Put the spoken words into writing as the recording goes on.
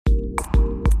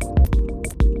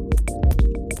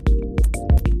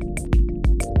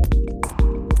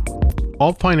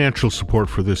All financial support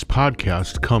for this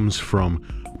podcast comes from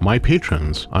my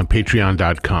patrons on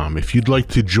patreon.com. If you'd like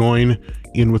to join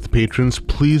in with the patrons,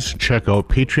 please check out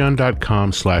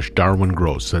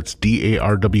patreon.com/DarwinGross. That's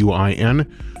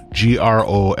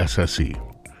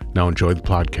DarwinGrosse. Now enjoy the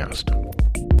podcast.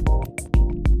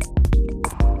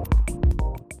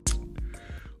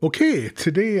 Okay,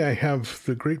 today I have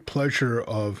the great pleasure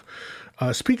of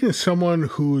speaking to someone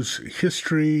whose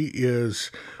history is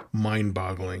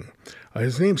mind-boggling.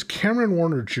 His name's Cameron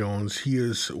Warner Jones. He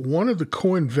is one of the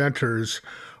co-inventors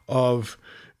of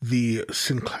the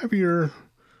Synclavier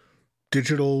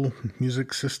Digital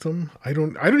Music System. I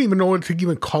don't even know what to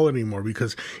even call it anymore,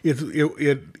 because it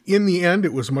in the end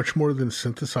it was much more than a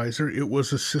synthesizer. It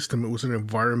was a system. It was an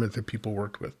environment that people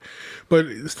worked with. But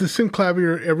it's the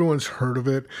Synclavier, everyone's heard of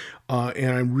it,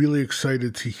 and I'm really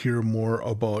excited to hear more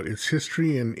about its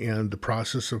history and the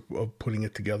process of putting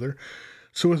it together.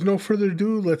 So with no further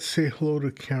ado, let's say hello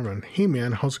to Cameron. Hey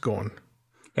man, how's it going?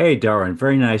 Hey Darwin,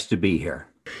 very nice to be here.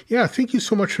 Yeah, thank you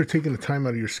so much for taking the time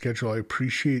out of your schedule. I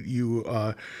appreciate you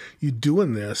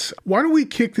doing this. Why don't we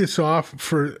kick this off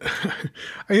for,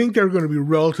 I think there are going to be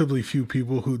relatively few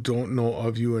people who don't know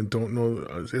of you and don't know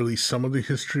at least some of the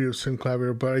history of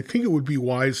Synclavier, but I think it would be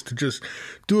wise to just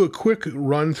do a quick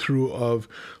run through of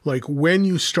like when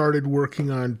you started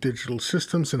working on digital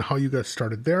systems and how you got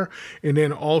started there, and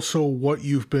then also what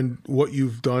you've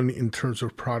done in terms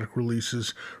of product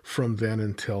releases from then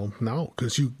until now,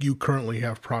 because you currently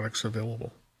have products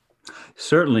available.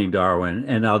 Certainly, Darwin.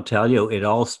 And I'll tell you, it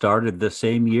all started the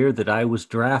same year that I was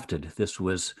drafted. This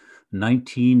was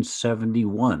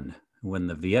 1971, when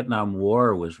the Vietnam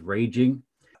War was raging.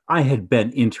 I had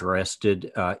been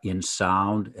interested in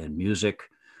sound and music,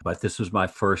 but this was my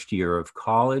first year of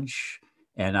college.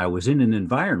 And I was in an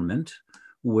environment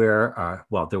where,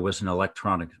 there was an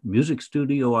electronic music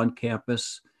studio on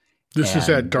campus. This is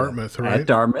at Dartmouth, right? At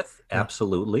Dartmouth,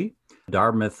 absolutely.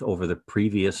 Dartmouth, over the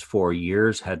previous 4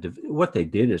 years, what they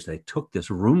did is they took this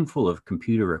room full of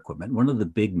computer equipment, one of the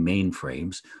big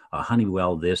mainframes,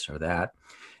 Honeywell this or that,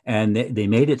 and they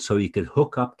made it so you could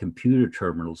hook up computer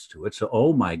terminals to it. So,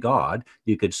 oh my God,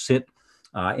 you could sit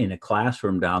in a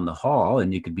classroom down the hall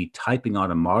and you could be typing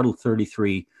on a Model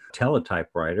 33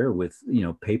 teletypewriter with,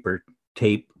 paper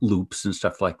tape loops and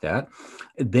stuff like that.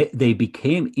 They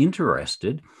became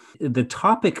interested. The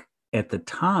topic at the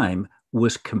time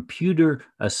was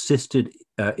computer-assisted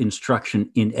instruction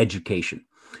in education.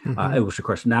 Mm-hmm. It was, of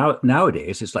course,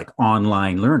 nowadays it's like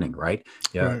online learning, right?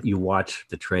 Right? You watch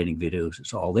the training videos;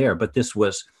 it's all there. But this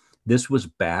was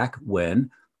back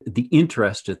when the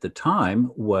interest at the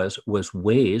time was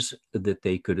ways that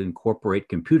they could incorporate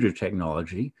computer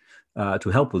technology to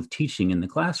help with teaching in the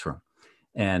classroom.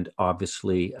 And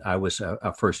obviously, I was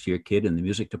a first-year kid in the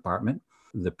music department.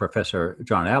 The professor,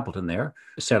 John Appleton there,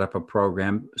 set up a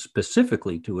program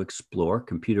specifically to explore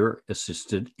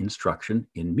computer-assisted instruction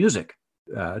in music.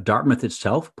 Dartmouth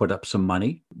itself put up some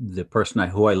money. The person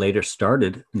who I later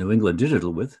started New England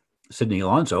Digital with, Sydney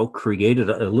Alonso, created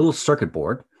a little circuit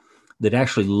board that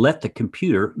actually let the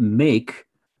computer make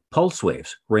pulse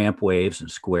waves, ramp waves, and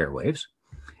square waves.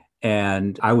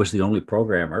 And I was the only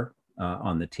programmer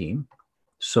on the team.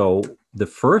 So the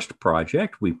first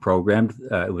project we programmed,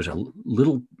 it was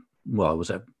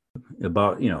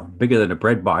about bigger than a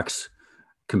bread box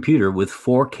computer with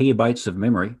 4 KB of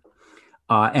memory.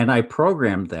 And I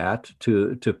programmed that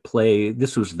to play.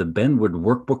 This was the Benwood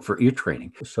workbook for ear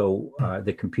training. So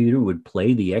the computer would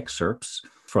play the excerpts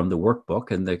from the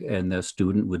workbook, and the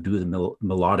student would do the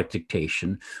melodic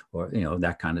dictation, or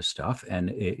that kind of stuff, and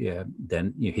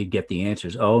then he'd get the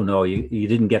answers. Oh no, you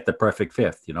didn't get the perfect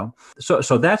fifth.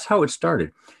 So that's how it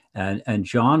started, and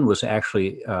John was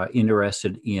actually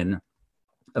interested in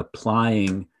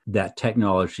applying that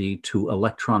technology to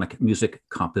electronic music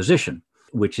composition,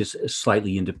 which is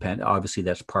slightly independent. Obviously,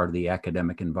 that's part of the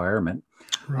academic environment.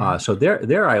 Right. So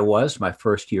there I was, my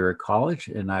first year at college,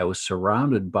 and I was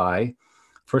surrounded by,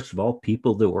 first of all,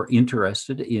 people that were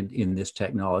interested in this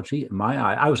technology.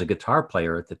 I was a guitar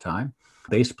player at the time,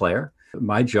 bass player.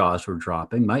 My jaws were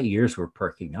dropping, my ears were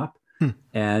perking up,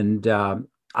 and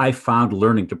I found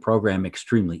learning to program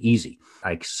extremely easy.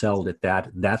 I excelled at that.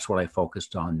 That's what I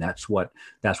focused on. That's what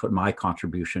my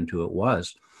contribution to it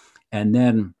was. And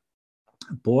then,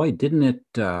 boy, didn't it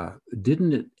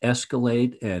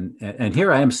escalate? And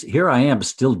here I am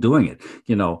still doing it.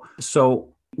 So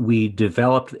we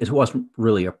developed. It wasn't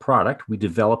really a product. We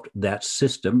developed that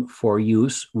system for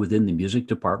use within the music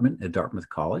department at Dartmouth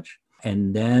College.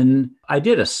 And then I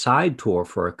did a side tour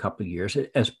for a couple of years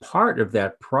as part of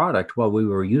that product while we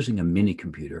were using a mini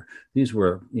computer. These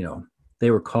were,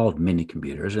 They were called mini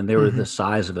computers, and they were the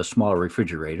size of a small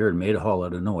refrigerator and made a whole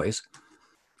lot of noise.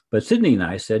 But Sydney and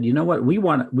I said, you know what, we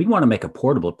want to make a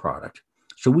portable product.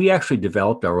 So we actually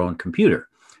developed our own computer,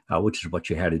 which is what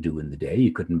you had to do in the day.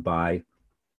 You couldn't buy.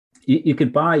 You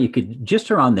could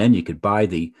just around then you could buy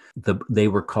they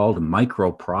were called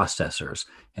microprocessors,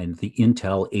 and the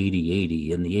Intel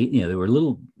 8080, and they were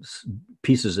little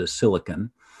pieces of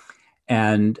silicon,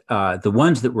 and the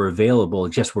ones that were available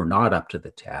just were not up to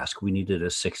the task. We needed a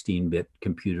 16-bit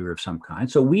computer of some kind,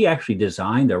 so we actually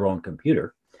designed our own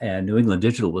computer. And New England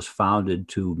Digital was founded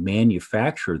to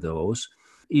manufacture those.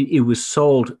 It was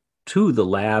sold to the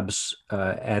labs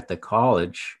at the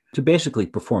college to basically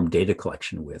perform data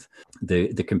collection with.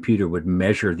 The computer would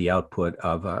measure the output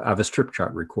of a strip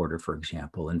chart recorder, for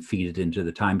example, and feed it into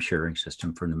the time sharing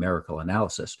system for numerical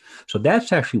analysis. So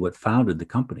that's actually what founded the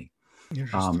company.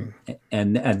 Interesting.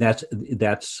 And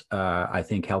that's I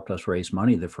think helped us raise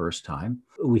money the first time.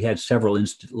 We had several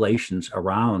installations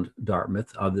around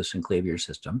Dartmouth of the Synclavier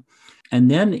system. And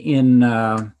then in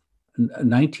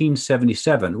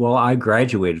 1977, well, I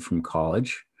graduated from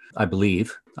college, I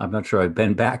believe. I'm not sure I've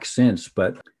been back since,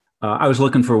 but I was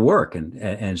looking for work,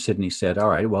 and Sydney said, all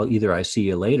right, well, either I see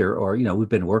you later, or, we've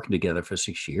been working together for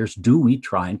 6 years. Do we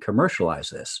try and commercialize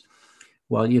this?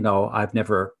 Well, I've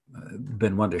never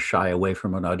been one to shy away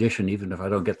from an audition, even if I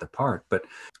don't get the part. But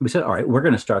we said, all right, we're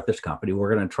going to start this company.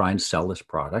 We're going to try and sell this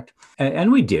product. And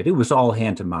we did. It was all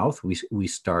hand to mouth. We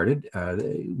started.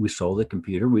 We sold the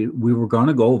computer. We were going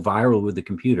to go viral with the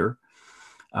computer.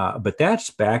 But that's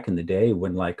back in the day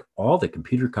when all the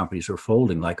computer companies were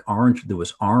folding, there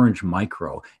was Orange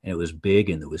Micro, and it was big,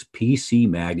 and there was PC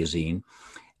Magazine.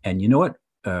 And you know what?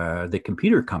 The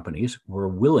computer companies were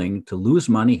willing to lose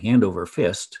money hand over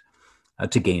fist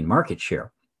to gain market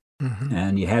share.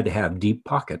 And you had to have deep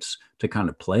pockets to kind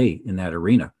of play in that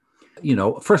arena.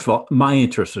 First of all, my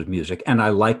interest was music, and I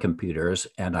like computers,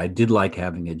 and I did like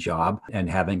having a job and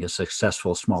having a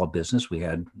successful small business. We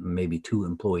had maybe 2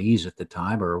 employees at the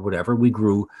time or whatever. We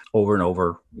grew over and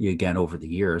over again over the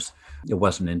years. It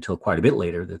wasn't until quite a bit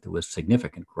later that there was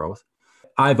significant growth.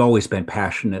 I've always been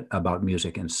passionate about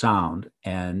music and sound,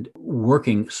 and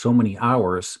working so many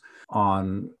hours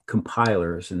on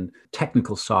compilers and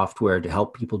technical software to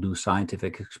help people do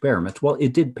scientific experiments. Well,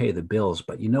 it did pay the bills,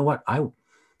 but you know what?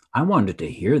 I wanted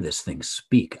to hear this thing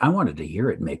speak. I wanted to hear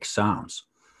it make sounds.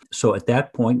 So at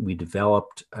that point, we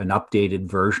developed an updated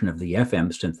version of the FM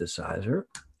synthesizer.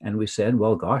 And we said,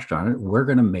 well, gosh darn it, we're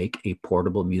going to make a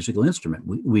portable musical instrument.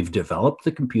 We've developed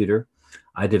the computer.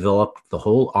 I developed the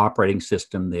whole operating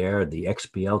system there, the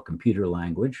XPL computer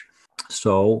language.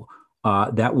 So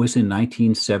that was in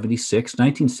 1976.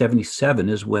 1977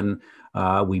 is when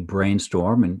we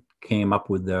brainstormed and came up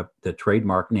with the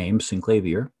trademark name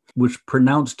Synclavier, which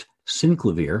pronounced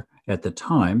Synclavier at the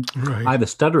time. Right. I have a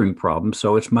stuttering problem,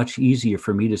 so it's much easier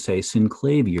for me to say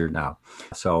Synclavier now.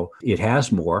 So it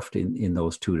has morphed in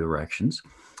those 2 directions.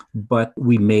 But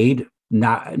we made,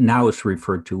 now it's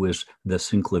referred to as the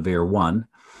Synclavier 1.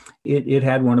 It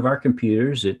had one of our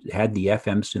computers. It had the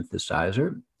FM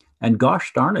synthesizer. And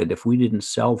gosh darn it, if we didn't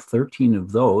sell 13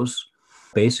 of those,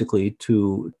 basically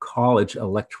to college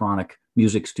electronic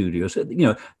music studios.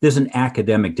 There's an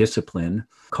academic discipline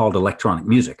called electronic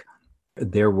music.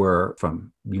 There were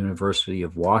from University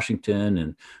of Washington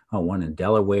and one in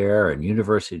Delaware and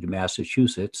University of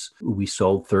Massachusetts. We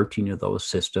sold 13 of those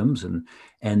systems.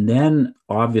 And then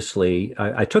obviously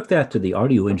I took that to the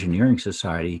Audio Engineering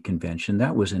Society convention.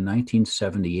 That was in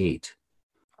 1978.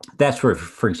 That's where,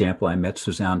 for example, I met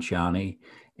Suzanne Ciani,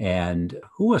 and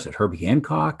who was it? Herbie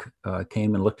Hancock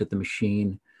came and looked at the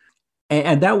machine.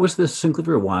 And that was the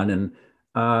Synclavier 1. And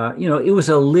it was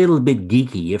a little bit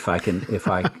geeky, if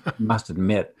I must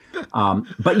admit.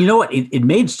 But you know what? It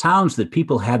made sounds that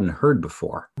people hadn't heard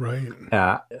before. Right.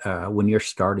 When you're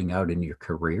starting out in your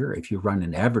career, if you run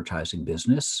an advertising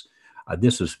business,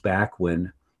 this was back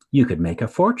when you could make a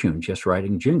fortune just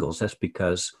writing jingles. That's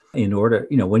because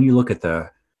when you look at the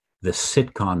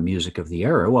sitcom music of the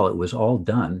era, well, it was all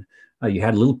done. You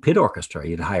had a little pit orchestra.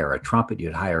 You'd hire a trumpet.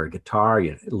 You'd hire a guitar.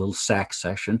 You had a little sax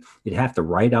section. You'd have to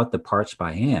write out the parts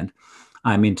by hand.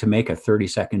 I mean, to make a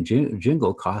 30-second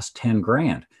jingle cost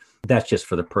 $10,000. That's just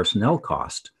for the personnel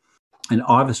cost. And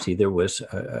obviously, there was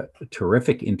a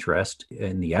terrific interest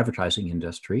in the advertising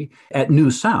industry at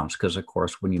new sounds, because, of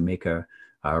course, when you make a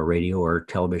radio or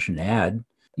television ad,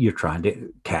 you're trying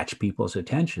to catch people's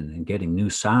attention, and getting new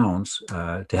sounds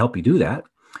to help you do that.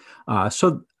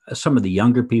 So some of the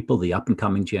younger people, the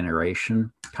up-and-coming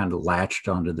generation, kind of latched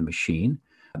onto the machine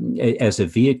as a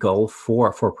vehicle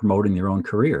for promoting their own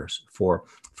careers, for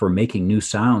making new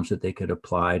sounds that they could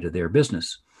apply to their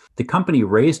business. The company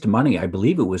raised money, I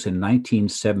believe it was in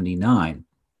 1979.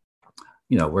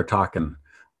 We're talking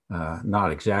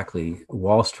not exactly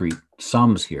Wall Street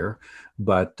sums here,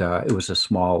 but it was a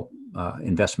small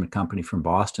investment company from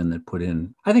Boston that put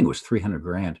in, I think it was 300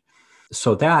 grand.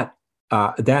 So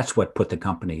that's what put the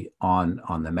company on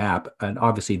the map. And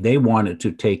obviously they wanted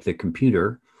to take the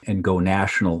computer and go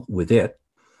national with it.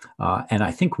 And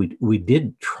I think we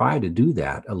did try to do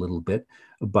that a little bit,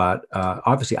 but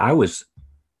obviously I was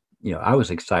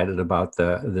excited about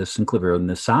the Synclavier and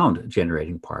the sound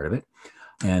generating part of it.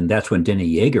 And that's when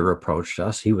Denny Yeager approached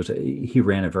us. He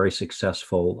ran a very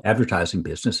successful advertising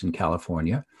business in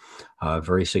California, a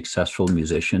very successful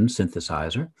musician,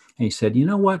 synthesizer. And he said, you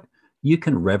know what? You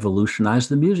can revolutionize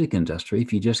the music industry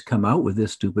if you just come out with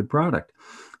this stupid product.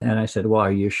 And I said, well,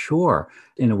 are you sure?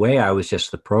 In a way, I was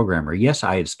just the programmer. Yes,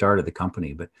 I had started the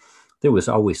company, but there was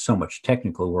always so much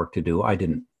technical work to do. I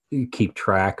didn't keep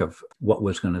track of what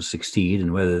was going to succeed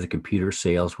and whether the computer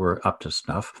sales were up to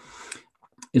snuff.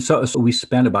 And so we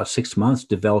spent about 6 months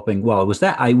developing. Well, it was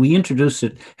we introduced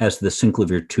it as the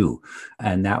Synclavier 2,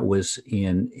 and that was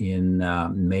in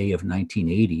May of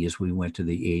 1980 as we went to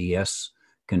the AES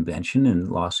convention in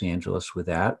Los Angeles with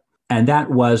that. And that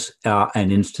was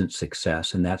an instant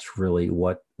success, and that's really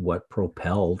what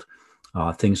propelled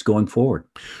things going forward.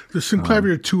 The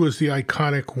Synclavier 2 is the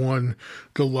iconic one,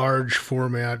 the large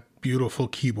format, beautiful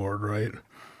keyboard, right?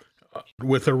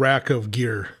 With a rack of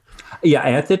gear. Yeah,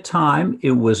 at the time,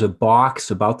 it was a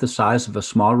box about the size of a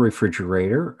small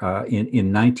refrigerator.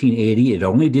 In 1980, it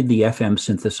only did the FM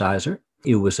synthesizer.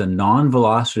 It was a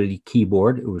non-velocity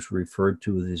keyboard. It was referred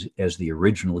to as the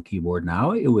original keyboard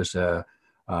now. It was a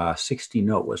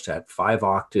 60-note, was that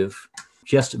 5-octave,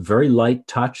 just very light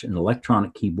touch, an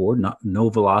electronic keyboard, no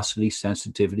velocity,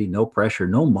 sensitivity, no pressure,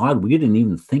 no mod. We didn't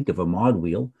even think of a mod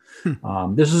wheel.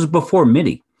 This is before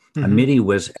MIDI. Mm-hmm. MIDI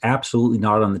was absolutely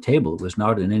not on the table. It was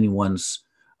not in anyone's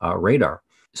radar.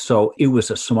 So it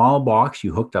was a small box.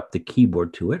 You hooked up the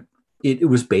keyboard to it. It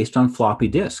was based on floppy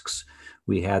disks.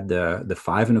 We had the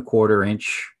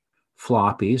 5.25-inch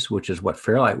floppies, which is what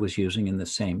Fairlight was using in the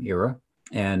same era.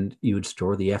 And you would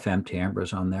store the FM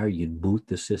timbres on there. You'd boot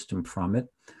the system from it.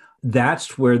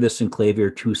 That's where the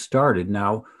Synclavier 2 started.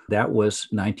 Now, that was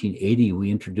 1980.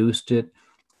 We introduced it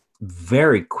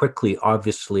very quickly.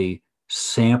 Obviously,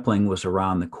 sampling was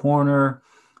around the corner.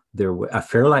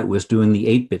 Fairlight was doing the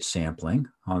 8-bit sampling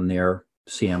on their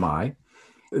CMI.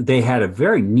 They had a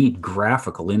very neat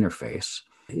graphical interface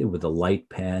with a light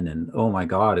pen, and oh my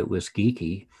God, it was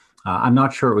geeky. I'm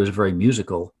not sure it was very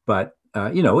musical, but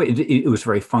it was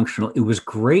very functional. It was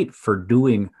great for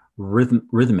doing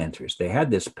rhythm entries. They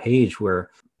had this page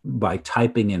where by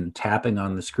typing and tapping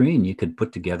on the screen, you could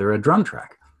put together a drum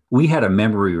track. We had a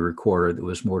memory recorder that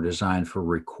was more designed for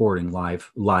recording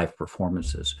live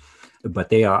performances, but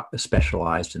they are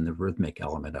specialized in the rhythmic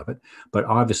element of it. But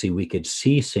obviously, we could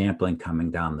see sampling coming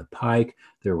down the pike.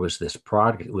 There was this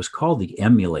product. It was called the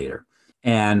emulator.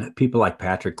 And people like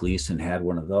Patrick Gleason had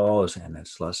one of those. And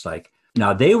it's less like,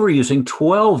 now they were using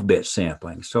 12-bit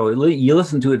sampling. So you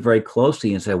listen to it very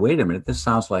closely and say, wait a minute, this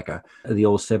sounds like the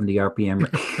old 70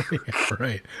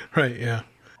 RPM. Right, yeah.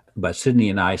 But Sydney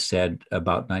and I said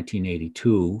about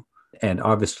 1982, and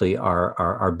obviously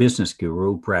our business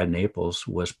guru, Brad Naples,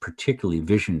 was particularly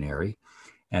visionary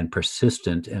and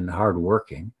persistent and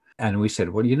hardworking. And we said,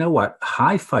 well, you know what?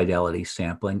 High fidelity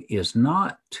sampling is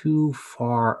not too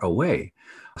far away.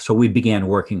 So we began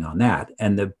working on that.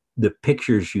 And the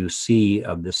pictures you see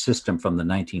of the system from the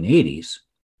 1980s,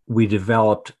 we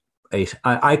developed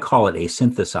I call it a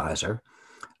synthesizer.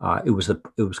 It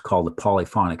was called a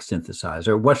polyphonic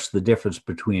synthesizer. What's the difference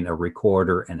between a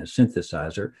recorder and a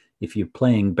synthesizer? If you're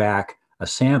playing back a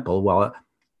sample, well,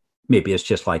 maybe it's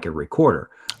just like a recorder.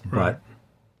 Right. But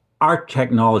our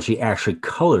technology actually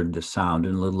colored the sound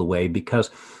in a little way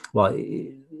because, well,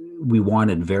 we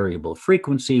wanted variable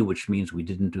frequency, which means we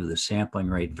didn't do the sampling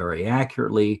rate very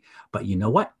accurately. But you know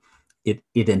what? It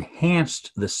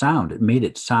enhanced the sound. It made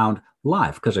it sound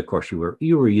live because, of course, you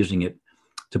were using it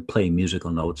to play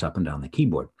musical notes up and down the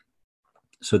keyboard.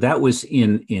 So that was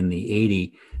in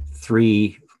the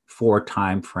 83-4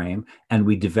 time frame. And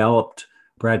we developed,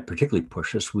 Brad particularly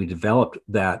pushed us, we developed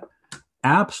that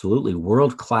absolutely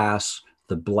world-class,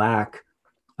 the black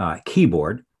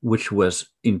keyboard, which was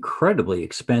incredibly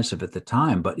expensive at the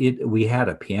time, but we had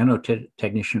a piano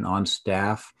technician on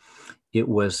staff. It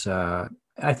was, I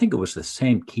think it was the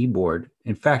same keyboard.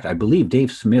 In fact, I believe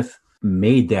Dave Smith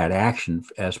made that action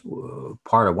as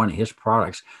part of one of his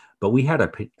products, but we had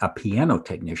a piano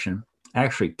technician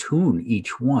actually tune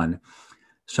each one.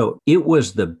 So it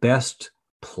was the best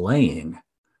playing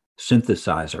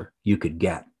synthesizer you could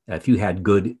get. If you had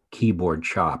good keyboard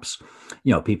chops,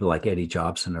 people like Eddie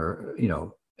Jobson or,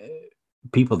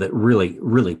 people that really,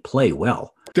 really play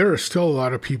well. There are still a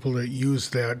lot of people that use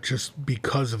that just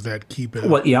because of that keyboard.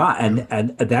 Well, yeah,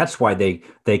 and that's why they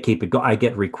keep it going. I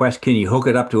get requests, can you hook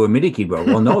it up to a MIDI keyboard?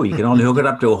 Well, no, you can only hook it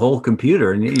up to a whole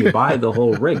computer, and you buy the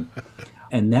whole rig.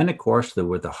 And then, of course, there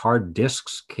were the hard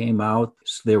disks came out.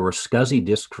 There were SCSI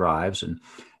disk drives, and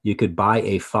you could buy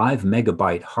a 5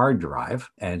 megabyte hard drive.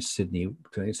 And Sydney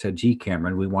said, gee,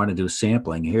 Cameron, we want to do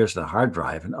sampling. Here's the hard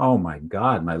drive. And oh my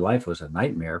God, my life was a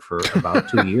nightmare for about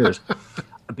 2 years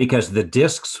because the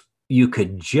disks, you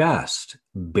could just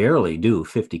barely do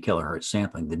 50 kilohertz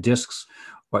sampling. The disks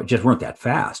just weren't that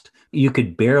fast. You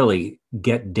could barely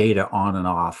get data on and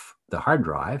off the hard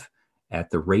drive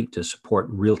at the rate to support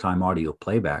real-time audio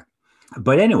playback.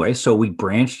 But anyway, so we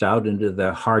branched out into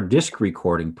the hard disk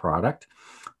recording product.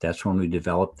 That's when we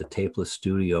developed the tapeless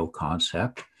studio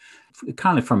concept,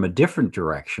 kind of from a different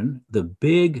direction. The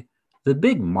big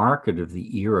market of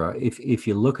the era, if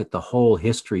you look at the whole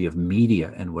history of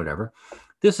media and whatever,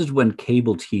 this is when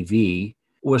cable TV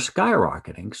was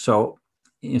skyrocketing. So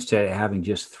instead of having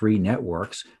just 3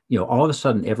 networks, all of a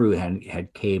sudden everyone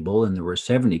had cable, and there were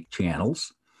 70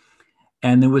 channels.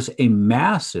 And there was a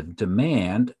massive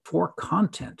demand for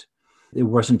content. It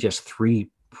wasn't just 3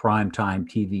 primetime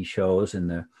TV shows and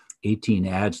the 18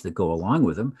 ads that go along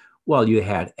with them. Well, you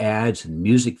had ads and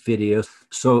music videos.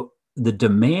 So the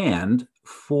demand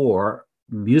for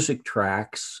music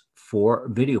tracks for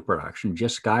video production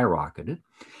just skyrocketed.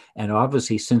 And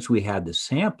obviously, since we had the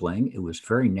sampling, it was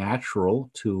very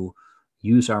natural to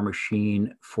use our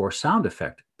machine for sound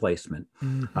effect placement,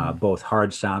 both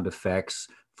hard sound effects,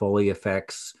 Foley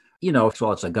effects,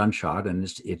 so it's a gunshot and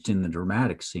it's in the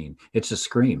dramatic scene. It's a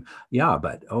scream. Yeah,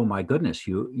 but oh my goodness,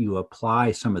 you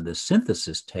apply some of the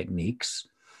synthesis techniques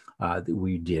that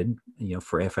we did,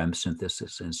 for FM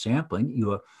synthesis and sampling.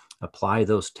 You apply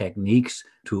those techniques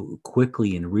to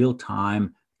quickly in real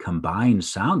time combine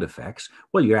sound effects.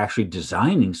 Well, you're actually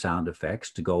designing sound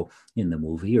effects to go in the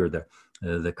movie or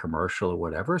the commercial or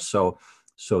whatever. So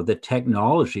the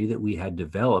technology that we had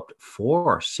developed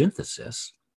for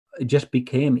synthesis just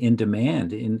became in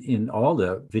demand in all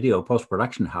the video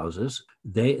post-production houses.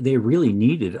 They really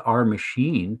needed our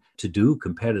machine to do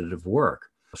competitive work.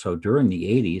 So during the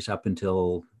 80s, up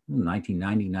until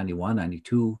 1990, 91,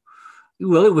 92,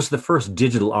 well, it was the first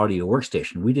digital audio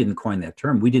workstation. We didn't coin that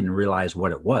term. We didn't realize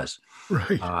what it was.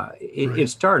 Right. It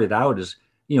started out as,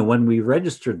 when we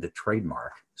registered the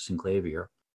trademark, Synclavier,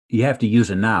 you have to use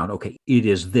a noun. Okay, it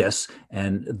is this,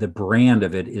 and the brand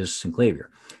of it is Synclavier.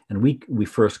 And we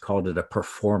first called it a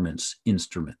performance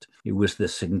instrument. It was the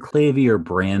Synclavier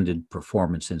branded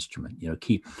performance instrument,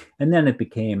 and then it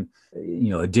became,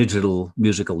 a digital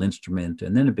musical instrument,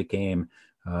 and then it became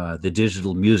the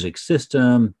digital music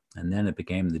system, and then it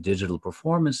became the digital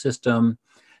performance system.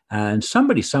 And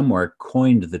somebody somewhere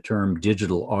coined the term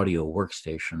digital audio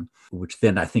workstation, which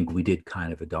then I think we did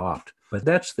kind of adopt. But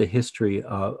that's the history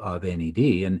of NED.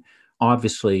 And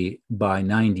obviously by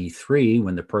 93,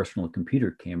 when the personal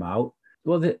computer came out,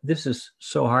 well, this is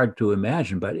so hard to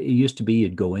imagine, but it used to be you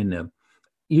go in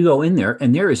there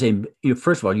and there is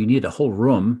first of all, you need a whole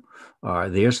room.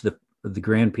 There's the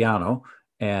grand piano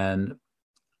and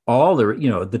all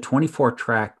the 24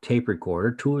 track tape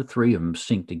recorder, 2 or 3 of them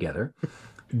synced together.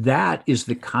 That is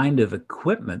the kind of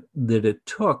equipment that it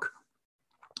took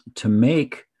to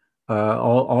make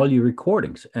all your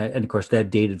recordings. And of course,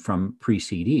 that dated from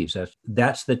pre-CDs.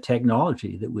 That's the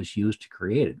technology that was used to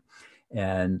create it.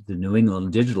 And the New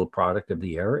England digital product of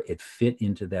the era, it fit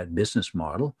into that business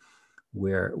model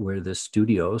where the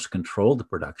studios controlled the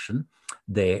production.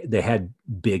 They had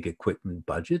big equipment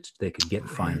budgets. They could get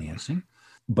financing.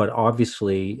 But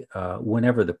obviously,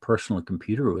 whenever the personal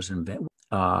computer was invented,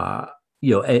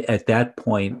 at that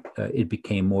point, it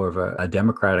became more of a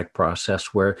democratic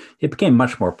process where it became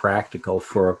much more practical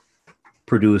for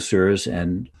producers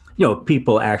and,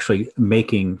 people actually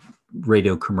making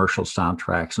radio commercial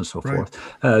soundtracks and so forth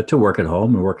to work at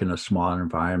home and work in a smaller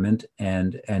environment.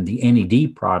 And the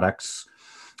NED products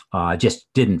just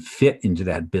didn't fit into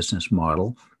that business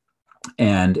model.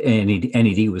 And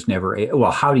NED was never,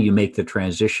 how do you make the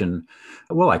transition?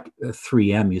 Well, like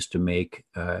 3M used to make,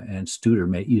 and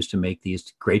Studer used to make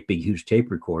these great big, huge tape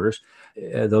recorders.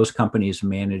 Those companies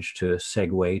managed to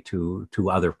segue to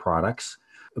other products,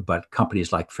 but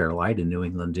companies like Fairlight and New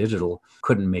England Digital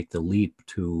couldn't make the leap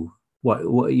to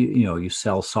you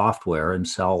sell software and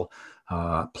sell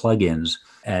plugins,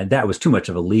 and that was too much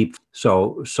of a leap.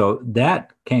 So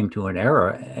that came to an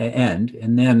end,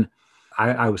 and then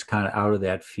I was kind of out of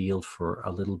that field for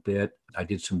a little bit. I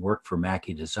did some work for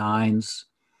Mackie Designs,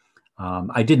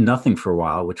 I did nothing for a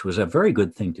while, which was a very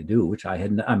good thing to do, which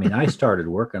I started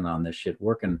working on this shit,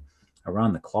 working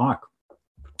around the clock,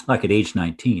 like at age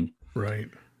 19. Right.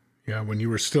 Yeah, when you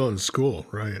were still in school,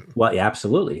 right? Well, yeah,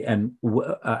 absolutely. And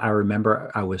I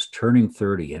remember I was turning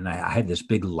 30 and I had this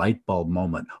big light bulb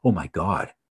moment. Oh my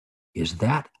God, is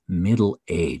that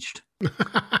middle-aged?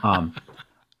 Um,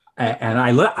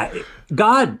 and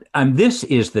this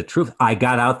is the truth. I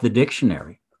got out the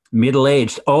dictionary.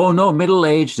 Middle-aged. Oh no,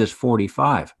 middle-aged is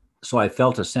 45. So I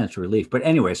felt a sense of relief. But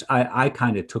anyways, I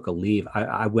kind of took a leave.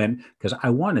 I went because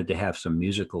I wanted to have some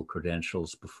musical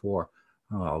credentials before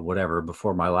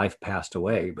my life passed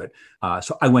away. But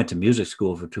so I went to music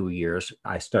school for 2 years.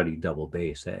 I studied double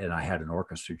bass and I had an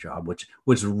orchestra job, which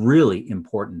was really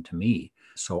important to me.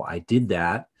 So I did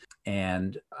that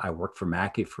and I worked for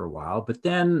Mackey for a while. But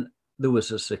then there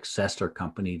was a successor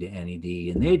company to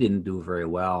NED and they didn't do very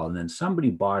well. And then somebody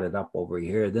bought it up over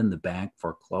here. Then the bank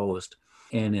foreclosed.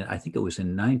 And I think it was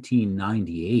in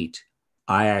 1998,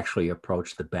 I actually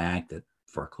approached the bank that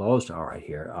foreclosed. All right,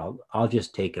 here, I'll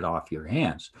just take it off your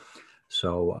hands.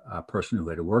 So a person who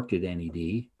had worked at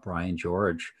NED, Brian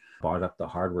George, bought up the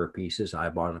hardware pieces. I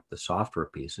bought up the software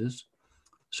pieces.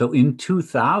 So in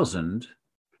 2000,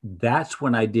 that's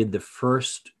when I did the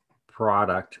first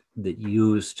product that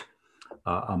used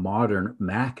a modern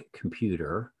Mac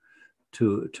computer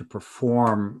to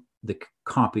perform the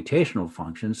computational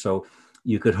function. So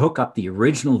you could hook up the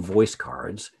original voice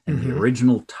cards and the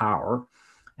original tower,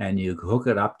 and you hook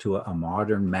it up to a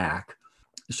modern Mac.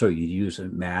 So you use a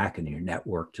Mac and your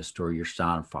network to store your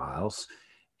sound files.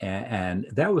 And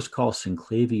that was called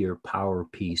Synclavier Power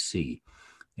PC.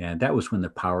 And that was when the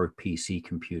Power PC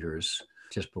computers,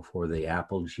 just before the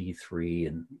Apple G3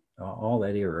 and all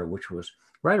that era, which was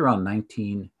right around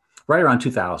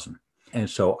 2000. And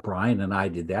so Brian and I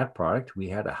did that product. We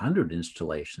had 100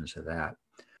 installations of that.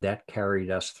 That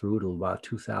carried us through to about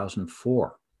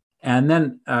 2004. And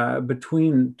then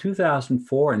between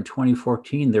 2004 and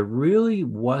 2014, there really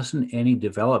wasn't any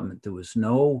development. There was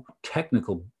no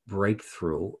technical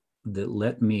breakthrough that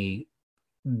let me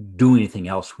do anything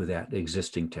else with that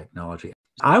existing technology.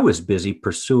 I was busy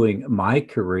pursuing my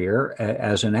career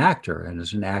as an actor and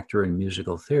as an actor in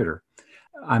musical theater.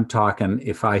 I'm talking,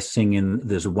 if I sing in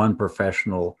this one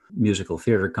professional musical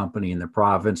theater company in the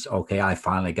province, okay, I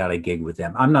finally got a gig with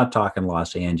them. I'm not talking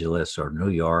Los Angeles or New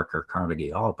York or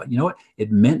Carnegie Hall, but you know what?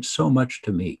 It meant so much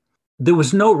to me. There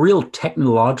was no real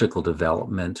technological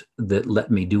development that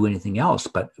let me do anything else.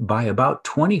 But by about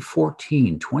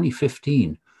 2014,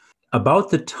 2015, about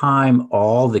the time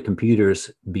all the computers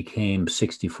became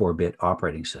 64-bit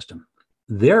operating system,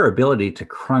 their ability to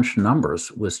crunch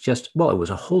numbers was just, well, it was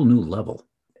a whole new level.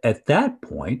 At that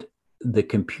point, the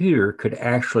computer could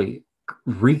actually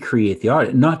recreate the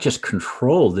audio, not just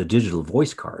control the digital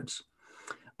voice cards,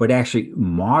 but actually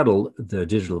model the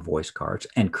digital voice cards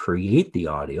and create the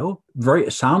audio,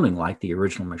 very sounding like the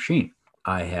original machine.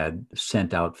 I had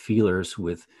sent out feelers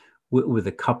with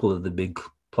a couple of the big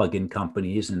plug-in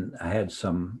companies, and I had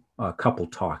a couple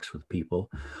talks with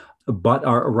people. But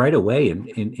right away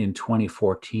in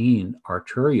 2014,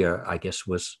 Arturia, I guess,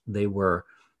 they were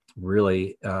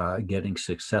really getting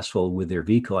successful with their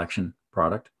V collection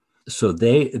product. So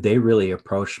they really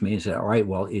approached me and said, all right,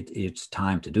 well, it's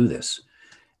time to do this.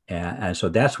 And so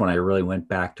that's when I really went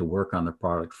back to work on the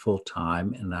product full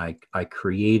time. And I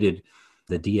created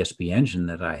the DSP engine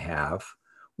that I have,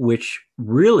 which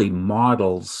really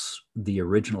models the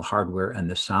original hardware and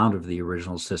the sound of the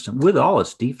original system with all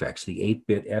its defects, the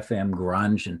 8-bit FM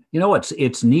grunge, and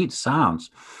it's neat sounds,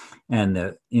 and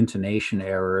the intonation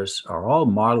errors are all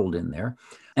modeled in there.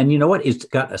 And you know what? It's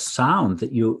got a sound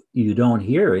that you don't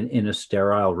hear in a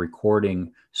sterile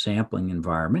recording sampling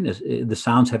environment. The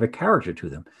sounds have a character to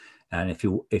them. And if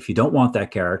you don't want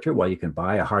that character, well, you can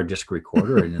buy a hard disk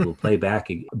recorder and it'll play back.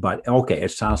 But okay,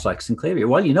 it sounds like Synclavier.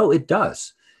 Well, it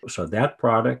does. So that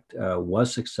product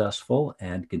was successful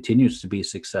and continues to be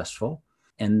successful.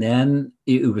 And then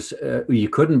it was you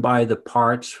couldn't buy the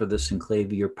parts for the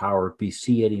Synclavier Power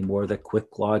PC anymore. The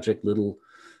QuickLogic little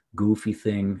goofy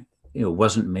thing,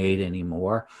 wasn't made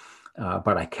anymore.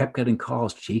 But I kept getting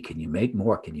calls. Gee, can you make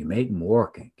more? Can you make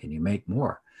more? Can you make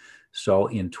more? So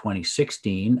in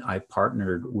 2016, I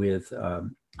partnered with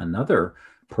another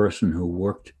person who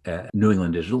worked at New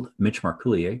England Digital, Mitch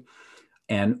Marcoulier,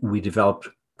 and we developed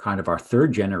kind of our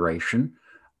third generation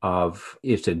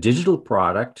it's a digital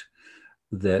product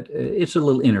that it's a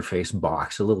little interface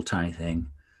box, a little tiny thing,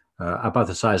 about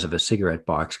the size of a cigarette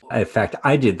box. In fact,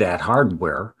 I did that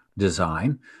hardware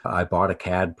design. I bought a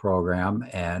CAD program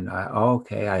and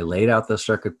I laid out the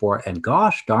circuit board, and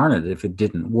gosh darn it if it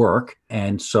didn't work.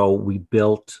 And so we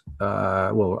built,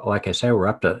 well, like I say, we're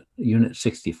up to unit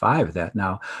 65 of that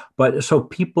now. But so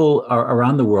people are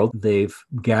around the world, they've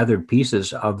gathered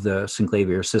pieces of the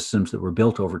Synclavier systems that were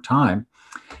built over time.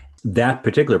 That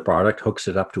particular product hooks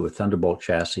it up to a Thunderbolt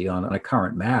chassis on a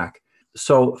current Mac.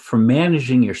 So for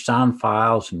managing your sound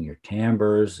files and your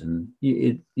timbres, and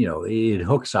it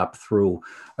hooks up through,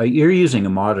 you're using a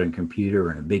modern computer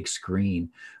and a big screen.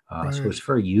 Right. So it's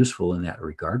very useful in that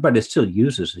regard, but it still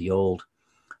uses the old,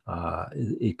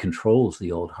 it controls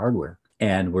the old hardware.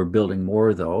 And we're building more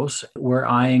of those. We're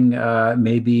eyeing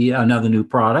maybe another new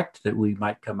product that we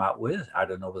might come out with. I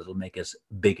don't know if it'll make as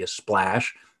big a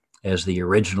splash as the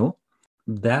original.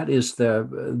 That is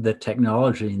the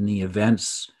technology and the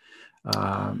events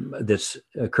that's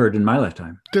occurred in my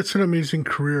lifetime. That's an amazing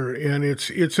career, and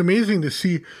it's amazing to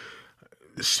see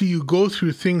you go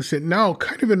through things that now,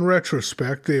 kind of in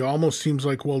retrospect, they almost seems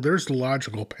like, well, there's the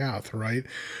logical path, right?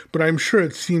 But I'm sure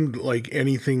it seemed like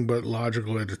anything but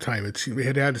logical at the time.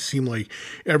 It had to seem like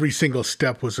every single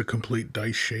step was a complete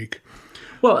dice shake.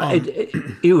 Well,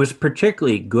 it was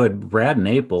particularly good. Brad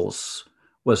Naples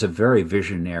was a very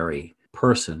visionary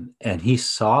person, and he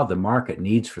saw the market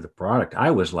needs for the product. I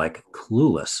was like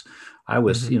clueless. I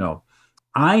was,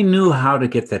 I knew how to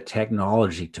get the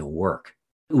technology to work.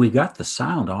 We got the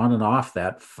sound on and off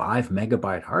that 5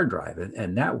 megabyte hard drive,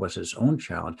 and that was his own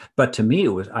challenge. But to me, it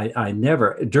was, I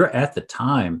never, at the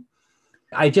time,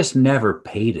 I just never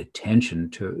paid attention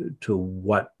to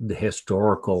what the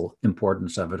historical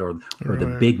importance of it or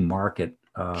the big market.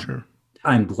 Sure.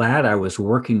 I'm glad I was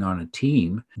working on a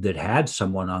team that had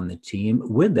someone on the team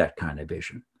with that kind of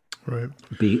vision. Right.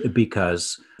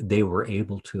 Because they were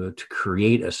able to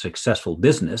create a successful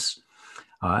business,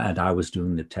 and I was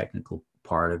doing the technical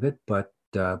part of it. But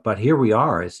here we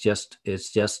are. It's just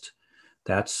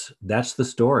that's the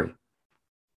story.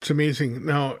 It's amazing.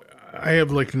 Now, I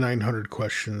have like 900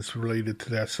 questions related to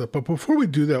that stuff. But before we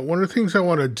do that, one of the things I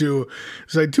want to do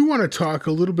is I do want to talk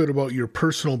a little bit about your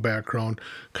personal background,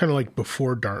 kind of like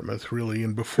before Dartmouth, really,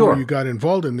 and before you got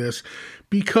involved in this.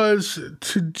 Because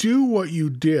to do what you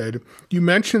did, you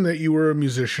mentioned that you were a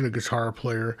musician, a guitar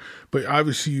player, but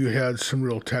obviously you had some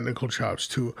real technical chops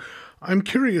too. I'm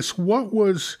curious, what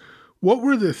were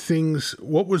the things,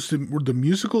 were the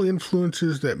musical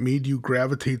influences that made you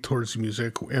gravitate towards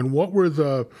music, and what were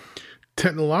the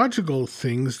technological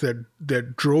things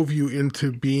that drove you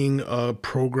into being a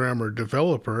programmer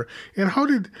developer? And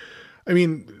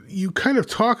you kind of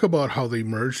talk about how they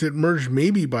merged. It merged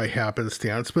maybe by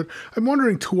happenstance, but I'm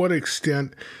wondering to what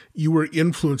extent you were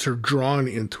influenced or drawn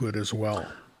into it as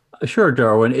well. Sure,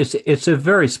 Darwin. It's a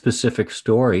very specific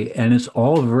story, and it's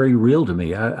all very real to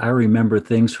me. I remember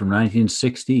things from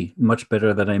 1960 much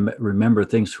better than I remember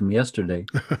things from yesterday.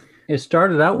 It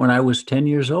started out when I was 10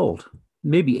 years old,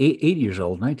 maybe 8 years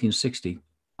old, 1960.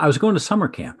 I was going to summer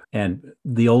camp, and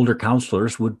the older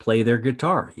counselors would play their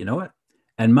guitar, you know it?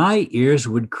 And my ears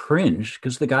would cringe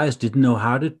because the guys didn't know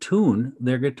how to tune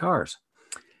their guitars.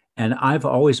 And I've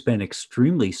always been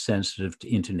extremely sensitive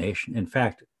to intonation. In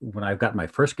fact, when I got my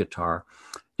first guitar,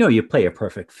 you play a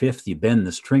perfect fifth, you bend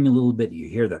the string a little bit, you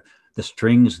hear the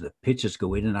strings, the pitches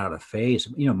go in and out of phase.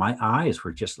 My eyes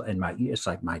were just, it's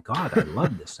like, my God, I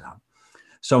love this sound.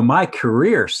 So my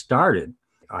career started,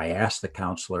 I asked the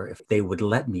counselor if they would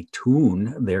let me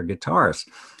tune their guitars,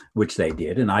 which they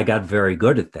did. And I got very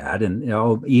good at that. And,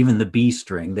 even the B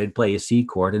string, they'd play a C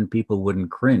chord and people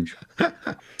wouldn't cringe.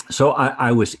 So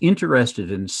I was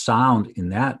interested in sound in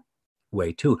that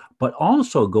way too, but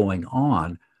also going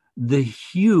on the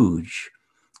huge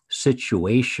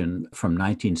situation from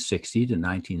 1960 to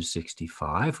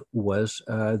 1965 was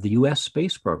the U.S.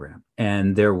 space program.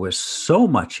 And there was so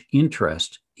much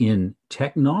interest in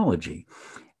technology.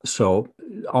 So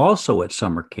also at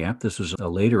summer camp, this was a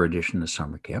later edition of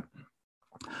summer camp,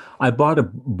 I bought a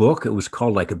book. It was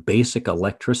called like a Basic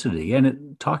Electricity, and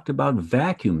it talked about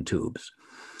vacuum tubes.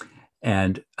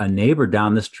 And a neighbor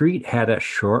down the street had a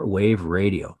shortwave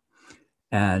radio.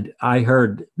 And I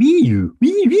heard,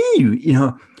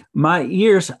 my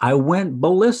ears, I went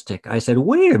ballistic. I said,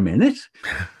 wait a minute.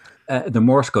 The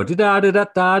Morse code, whatever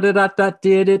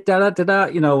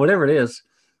it is.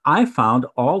 I found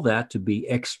all that to be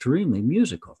extremely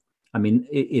musical. I mean,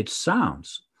 it's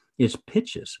sounds, it's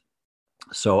pitches.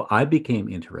 So I became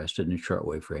interested in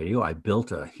shortwave radio. I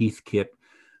built a Heath kit,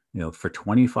 for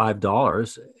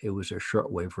 $25. It was a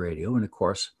shortwave radio. And of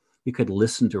course, you could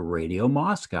listen to Radio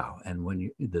Moscow. And when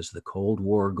there's the Cold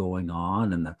War going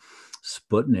on and the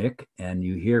Sputnik, and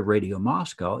you hear Radio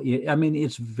Moscow, I mean,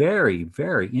 it's very,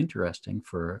 very interesting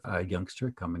for a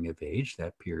youngster coming of age,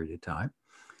 that period of time.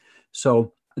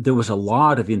 So there was a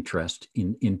lot of interest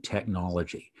in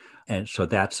technology. And so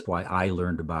that's why I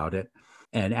learned about it.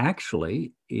 And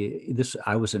actually,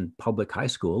 I was in public high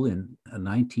school in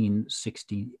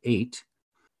 1968.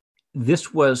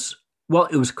 This was, well,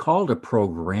 it was called a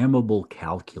programmable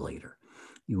calculator.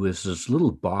 It was this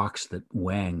little box that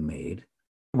Wang made.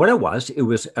 What it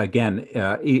was again,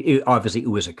 obviously it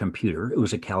was a computer. It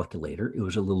was a calculator. It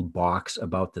was a little box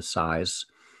about the size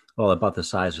of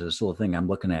this little thing I'm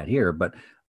looking at here. But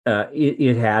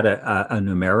it had a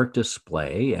numeric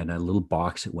display and a little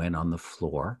box that went on the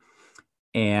floor.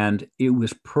 And it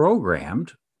was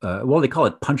programmed. They call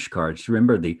it punch cards.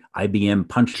 Remember the IBM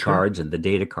punch cards and the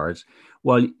data cards?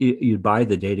 Well, you'd buy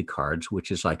the data cards,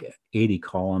 which is like 80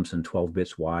 columns and 12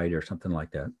 bits wide or something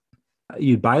like that.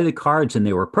 You'd buy the cards and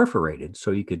they were perforated,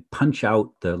 so you could punch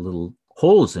out the little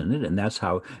holes in it. And that's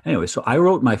how, anyway, so I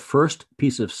wrote my first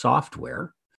piece of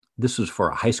software. This was for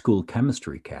a high school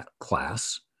chemistry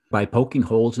class by poking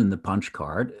holes in the punch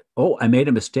card. Oh, I made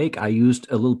a mistake. I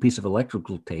used a little piece of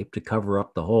electrical tape to cover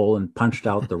up the hole and punched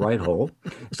out the right hole.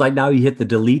 It's like now you hit the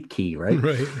delete key, right?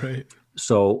 Right.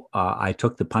 So I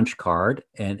took the punch card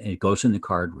and it goes in the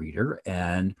card reader.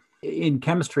 And in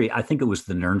chemistry, I think it was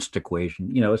the Nernst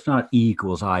equation. It's not E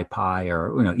equals I pi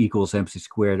or, equals MC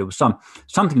squared. It was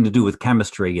something to do with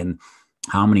chemistry and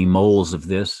how many moles of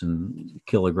this and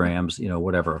kilograms,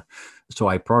 whatever. So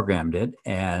I programmed it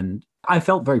and I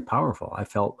felt very powerful. I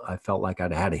felt like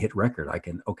I'd had a hit record. I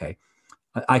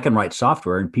can write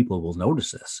software and people will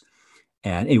notice this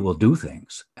and it will do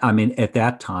things. I mean, at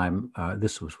that time,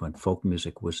 this was when folk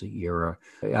music was the era.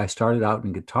 I started out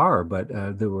in guitar, but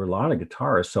there were a lot of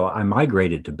guitars. So I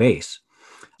migrated to bass.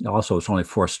 Also, it's only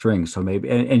 4 strings. So maybe,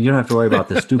 and you don't have to worry about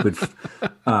the stupid,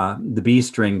 the B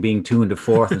string being tuned to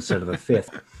 4th instead of a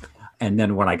 5th. And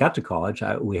then when I got to college,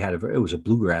 it was a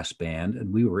bluegrass band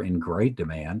and we were in great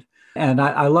demand. And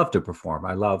I love to perform.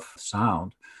 I love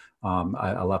sound.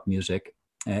 I love music.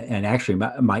 And actually,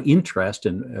 my interest,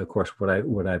 and of course, what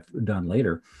I've done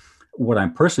later, what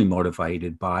I'm personally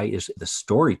motivated by is the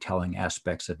storytelling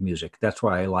aspects of music. That's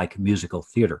why I like musical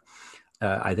theater.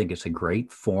 I think it's a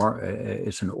great form.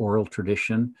 It's an oral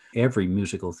tradition. Every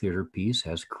musical theater piece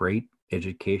has great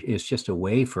education. It's just a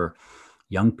way for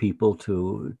young people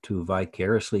to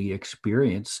vicariously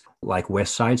experience, like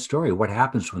West Side Story. What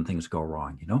happens when things go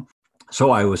wrong?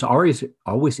 So I was always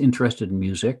interested in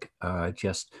music.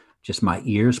 Just my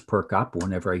ears perk up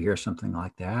whenever I hear something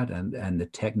like that, and the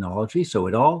technology.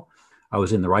 So I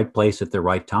was in the right place at the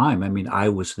right time. I mean, I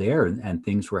was there and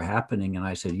things were happening, and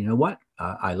I said, you know what?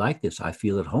 I like this. I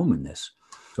feel at home in this.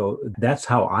 So that's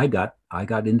how I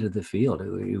got into the field.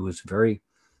 It was very,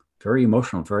 very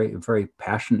emotional, very, very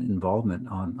passionate involvement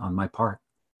on my part.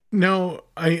 Now,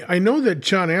 I know that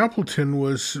John Appleton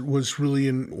was really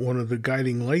in one of the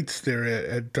guiding lights there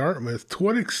at Dartmouth. To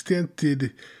what extent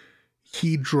did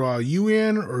he draw you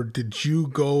in, or did you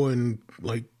go and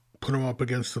put him up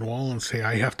against the wall and say,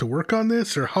 I have to work on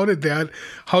this? Or how did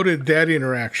that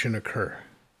interaction occur?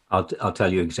 I'll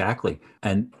tell you exactly.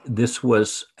 And this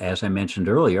was, as I mentioned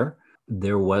earlier,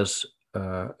 there was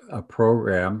a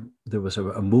program, there was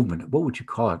a movement, what would you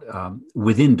call it,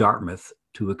 within Dartmouth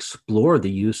to explore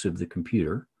the use of the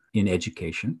computer in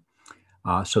education.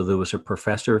 So there was a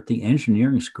professor at the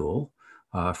engineering school,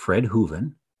 Fred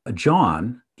Hooven.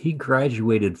 John, he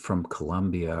graduated from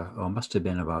Columbia, must have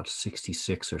been about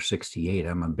 66 or 68.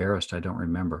 I'm embarrassed, I don't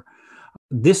remember.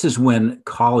 This is when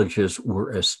colleges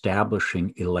were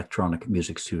establishing electronic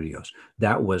music studios.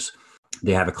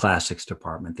 They have a classics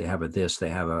department, they have they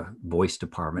have a voice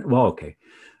department. Well, okay.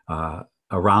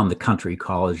 Around the country,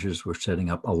 colleges were setting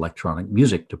up electronic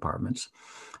music departments.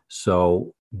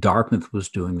 So Dartmouth was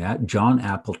doing that. John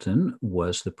Appleton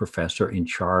was the professor in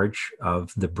charge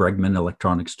of the Bregman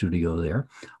Electronic Studio there.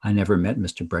 I never met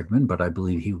Mr. Bregman, but I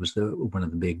believe he was one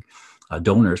of the big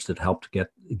donors that helped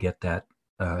get that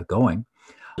going.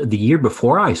 The year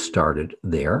before I started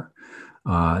there,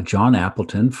 John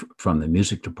Appleton from the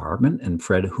music department and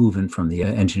Fred Hooven from the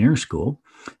engineering school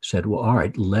said, well, all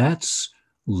right, let's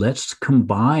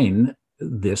combine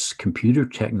this computer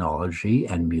technology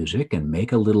and music and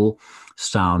make a little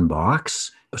sound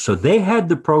box. So they had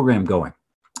the program going.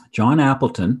 John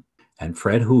Appleton and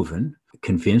Fred Hooven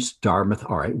convinced Dartmouth,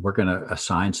 all right, we're going to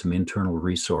assign some internal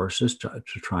resources to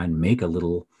try and make a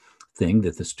little thing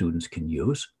that the students can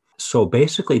use. So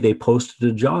basically they posted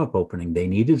a job opening. They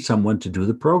needed someone to do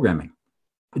the programming.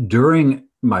 During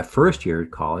my first year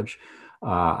at college,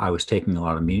 I was taking a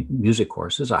lot of music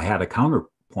courses. I had a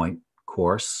counterpoint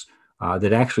course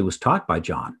that actually was taught by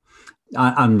John,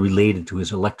 unrelated to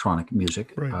his electronic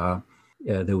music. Right.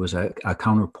 There was a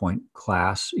counterpoint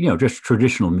class, just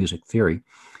traditional music theory.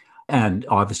 And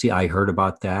obviously I heard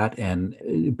about that. And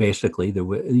basically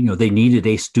they needed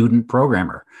a student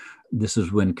programmer. This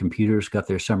is when computers got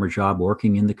their summer job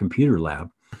working in the computer lab.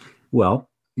 Well,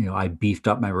 I beefed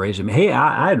up my resume. Hey,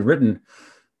 I had written,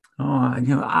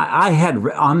 I had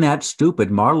on that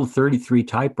stupid Model 33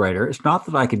 typewriter. It's not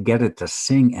that I could get it to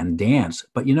sing and dance,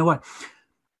 but you know what?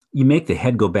 You make the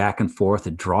head go back and forth.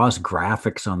 It draws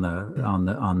graphics on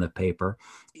the paper.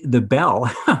 The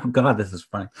bell, oh God, this is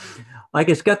funny. Like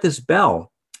it's got this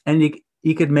bell, and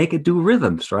you could make it do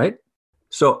rhythms, right?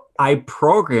 So I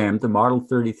programmed the Model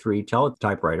 33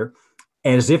 teletypewriter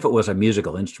as if it was a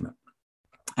musical instrument.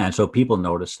 And so people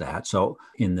noticed that. So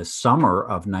in the summer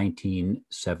of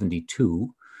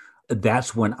 1972,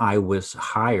 that's when I was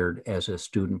hired as a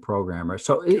student programmer.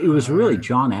 So it was really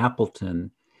John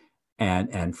Appleton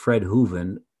and Fred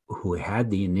Hooven who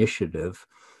had the initiative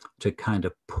to kind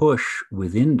of push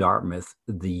within Dartmouth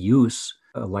the use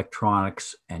of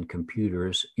electronics and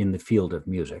computers in the field of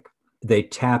music. They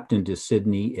tapped into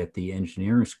Sydney at the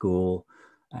engineering school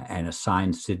and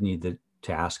assigned Sydney the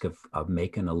task of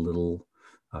making a little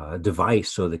device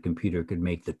so the computer could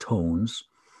make the tones.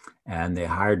 And they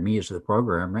hired me as the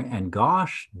programmer. And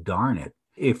gosh darn it,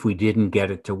 if we didn't get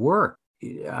it to work,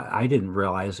 I didn't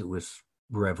realize it was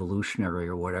revolutionary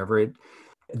or whatever.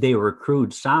 They were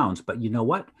crude sounds, but you know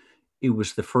what? It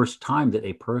was the first time that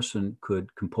a person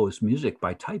could compose music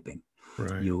by typing.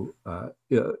 Right.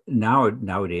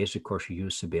 Nowadays, of course, you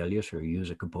use Sibelius or you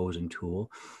use a composing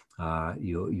tool.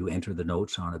 You enter the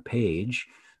notes on a page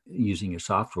using your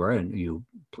software, and you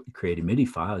create a MIDI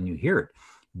file and you hear it.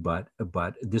 But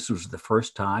this was the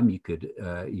first time you could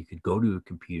go to a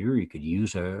computer. You could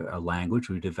use a language.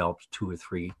 We developed 2 or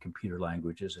 3 computer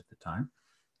languages at the time.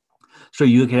 So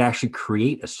you could actually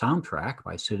create a soundtrack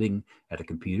by sitting at a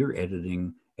computer,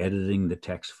 editing the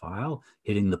text file,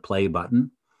 hitting the play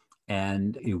button,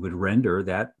 and it would render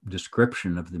that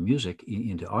description of the music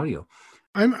into audio.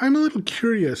 I'm a little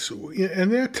curious. In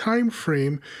that time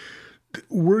frame,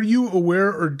 were you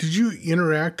aware, or did you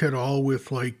interact at all with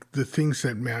like the things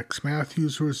that Max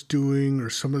Matthews was doing, or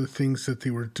some of the things that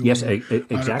they were doing? Yes,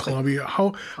 exactly. Out of Columbia?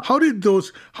 How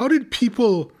did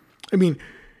people? I mean,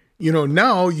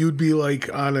 now you'd be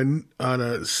like on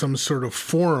some sort of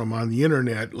forum on the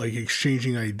internet, like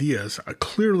exchanging ideas.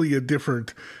 Clearly a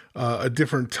different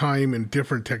time and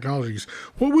different technologies.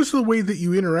 What was the way that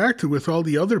you interacted with all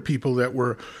the other people that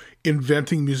were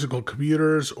inventing musical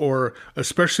computers, or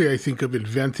especially I think of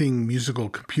inventing musical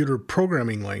computer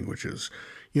programming languages?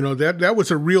 That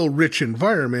was a real rich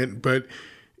environment, but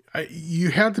you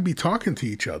had to be talking to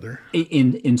each other.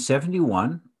 In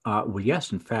 71, well,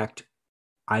 yes, in fact,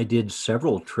 I did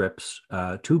several trips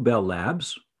to Bell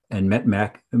Labs and met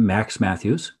Max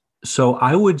Matthews. So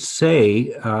I would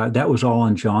say that was all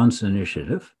on John's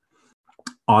initiative.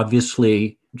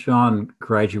 Obviously, John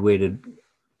graduated.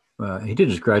 He did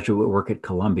his graduate work at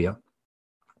Columbia.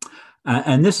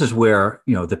 And this is where,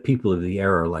 the people of the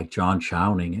era like John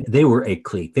Chowning, they were a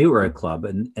clique, they were a club,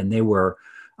 and they were,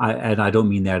 and I don't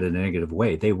mean that in a negative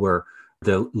way, they were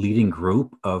the leading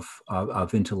group of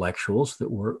intellectuals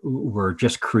that were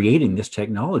just creating this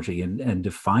technology and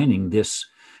defining this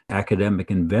academic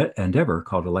endeavor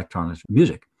called electronic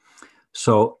music.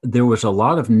 So there was a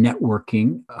lot of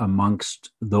networking amongst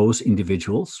those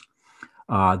individuals.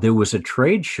 There was a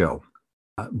trade show.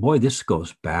 Boy, this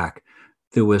goes back.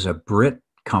 There was a Brit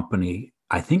company,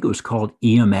 I think it was called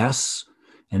EMS,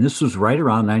 and this was right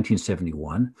around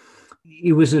 1971.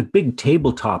 It was a big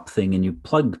tabletop thing, and you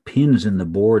plugged pins in the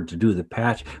board to do the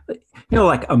patch.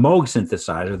 Like a Moog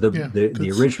synthesizer,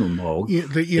 the original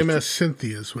Moog. The EMS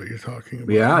Synthia is what you're talking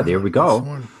about. Yeah, there we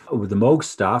go. With the Moog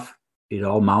stuff, it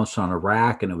all mounts on a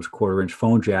rack, and it was 1/4-inch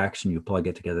phone jacks, and you plug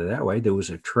it together that way. There was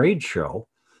a trade show,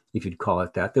 if you'd call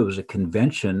it that. There was a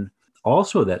convention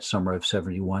also that summer of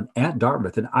 71 at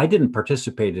Dartmouth, and I didn't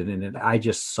participate in it. I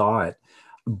just saw it.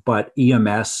 But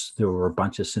EMS, there were a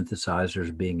bunch of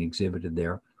synthesizers being exhibited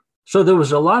there. So there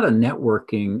was a lot of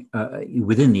networking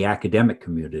within the academic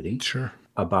community. Sure.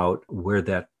 About where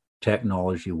that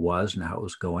technology was and how it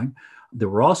was going. There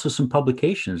were also some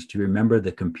publications. Do you remember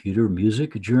the Computer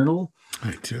Music Journal?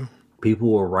 I do.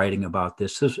 People were writing about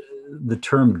this. The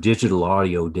term digital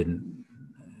audio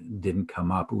didn't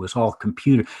come up. It was all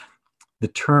computer. The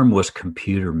term was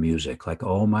computer music, like,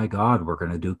 oh my God, we're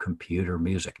going to do computer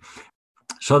music.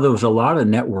 So there was a lot of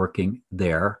networking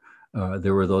there.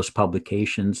 There were those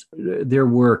publications. There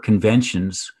were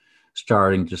conventions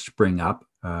starting to spring up.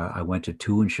 I went to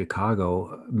two in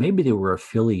Chicago. Maybe they were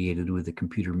affiliated with the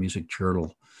Computer Music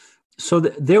Journal. So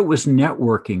there was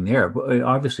networking there. But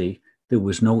obviously, there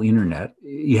was no internet.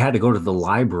 You had to go to the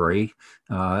library,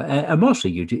 and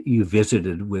mostly you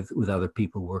visited with other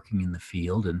people working in the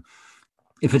field. And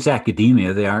if it's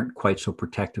academia, they aren't quite so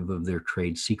protective of their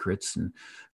trade secrets. And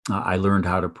I learned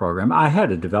how to program. I had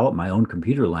to develop my own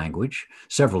computer language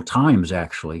several times,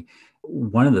 actually.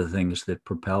 One of the things that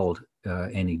propelled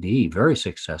NED very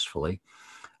successfully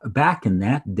back in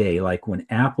that day, like when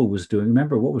Apple was doing,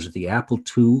 remember what was it, the Apple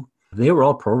II? They were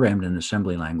all programmed in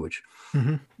assembly language.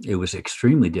 Mm-hmm. It was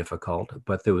extremely difficult,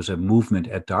 but there was a movement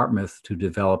at Dartmouth to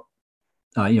develop,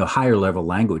 higher level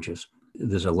languages.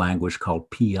 There's a language called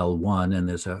PL1, and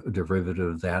there's a derivative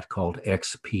of that called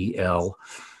XPL.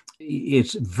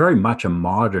 It's very much a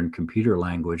modern computer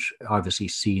language. Obviously,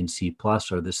 C and C+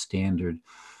 are the standard,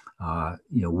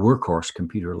 workhorse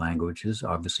computer languages.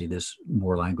 Obviously, there's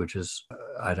more languages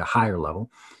at a higher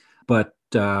level, but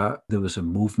there was a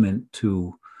movement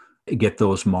to get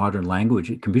those modern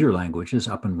computer languages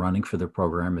up and running for the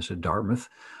programmers at Dartmouth.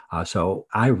 So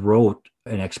I wrote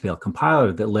an XPL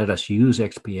compiler that let us use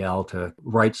XPL to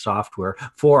write software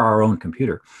for our own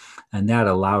computer. And that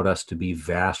allowed us to be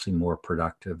vastly more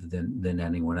productive than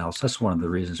anyone else. That's one of the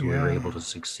reasons we were able to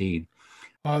succeed.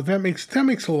 That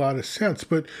makes a lot of sense.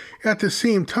 But at the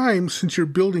same time, since you're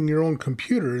building your own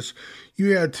computers,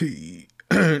 you had to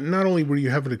not only were you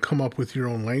having to come up with your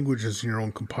own languages and your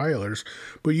own compilers,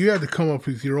 but you had to come up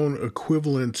with your own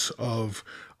equivalents of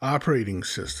operating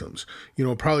systems.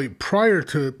 Probably prior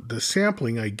to the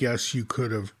sampling, I guess you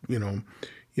could have,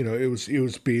 it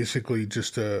was basically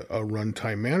just a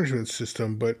runtime management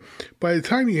system. But by the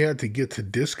time you had to get to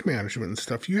disk management and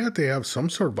stuff, you had to have some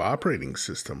sort of operating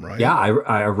system, right? Yeah,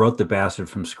 I wrote the bastard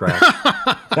from scratch.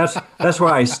 That's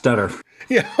why I stutter.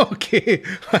 Yeah, okay.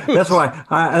 That's why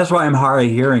I'm hard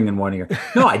of hearing in one ear.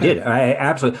 No, I did. I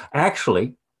absolutely.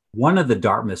 Actually, one of the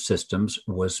Dartmouth systems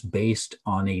was based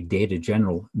on a Data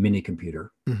General mini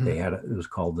computer. Mm-hmm. It was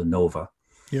called the Nova.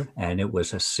 Yep. And it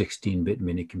was a 16-bit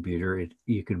mini computer.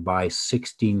 You could buy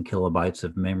 16 kilobytes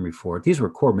of memory for it. These were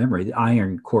core memory, the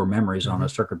iron core memories on a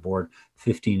circuit board,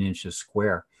 15 inches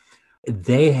square.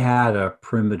 They had a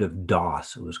primitive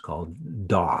DOS. It was called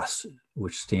DOS,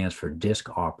 which stands for Disk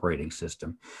Operating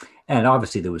System. And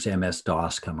obviously there was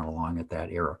MS-DOS coming along at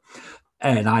that era.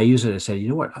 And I used it. I said, you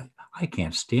know what? I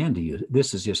can't stand to use it.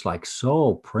 This is just like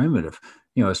so primitive.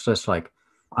 It's just like,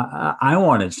 I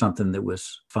wanted something that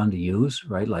was fun to use,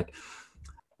 right?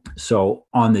 So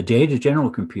on the Data General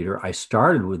computer, I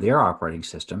started with their operating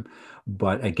system,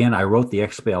 but again, I wrote the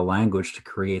XPL language to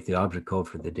create the object code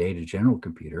for the Data General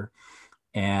computer.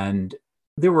 And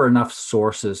there were enough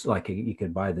sources, like you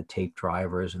could buy the tape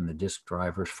drivers and the disk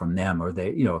drivers from them, or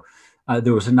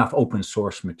there was enough open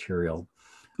source material.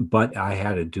 But I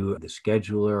had to do the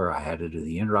scheduler, I had to do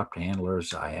the interrupt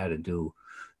handlers, I had to do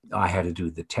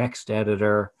the text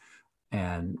editor,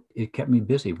 and it kept me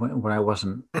busy. When I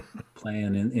wasn't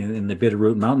playing in the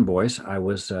Bitterroot Mountain Boys, I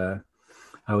was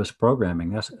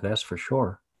programming. That's for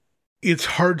sure. It's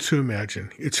hard to imagine.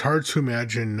 It's hard to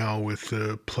imagine now with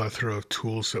the plethora of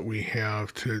tools that we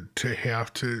have to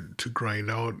have to grind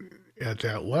out at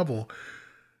that level.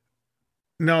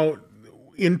 Now,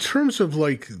 in terms of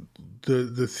like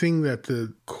the thing that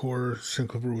the core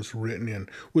Synclavier was written in,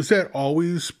 was that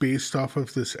always based off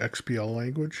of this XPL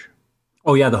language?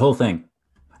 Oh yeah, the whole thing.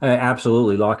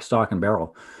 Absolutely, lock, stock, and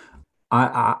barrel.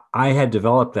 I had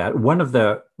developed that. One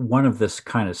of this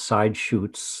kind of side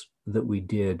shoots that we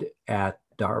did at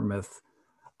Dartmouth,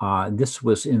 this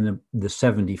was in the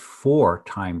 74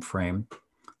 time frame.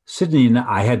 Sydney and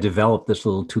I had developed this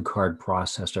little 2-card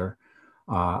processor.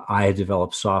 I had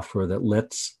developed software that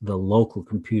lets the local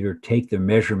computer take the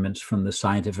measurements from the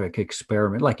scientific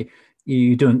experiment. Like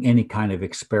you're doing any kind of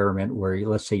experiment where,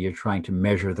 let's say you're trying to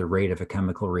measure the rate of a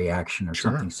chemical reaction or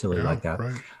something silly like that.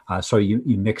 Right. So you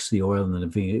mix the oil and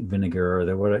the vinegar or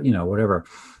the whatever,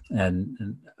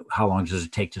 and how long does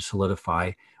it take to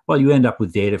solidify? Well, you end up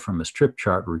with data from a strip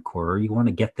chart recorder. You want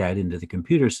to get that into the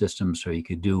computer system so you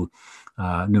could do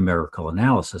numerical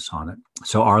analysis on it.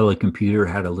 So our little computer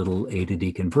had a little A to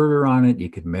D converter on it. You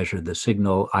could measure the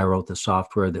signal. I wrote the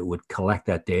software that would collect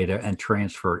that data and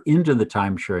transfer it into the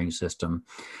time sharing system.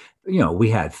 We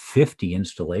had 50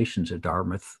 installations at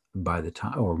Dartmouth by the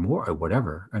time, or more, or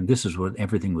whatever. And this is when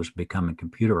everything was becoming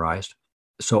computerized.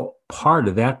 So part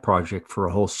of that project for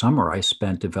a whole summer, I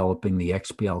spent developing the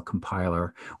XPL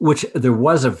compiler, which there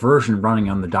was a version running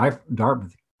on the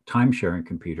Dartmouth time-sharing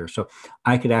computer. So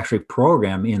I could actually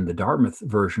program in the Dartmouth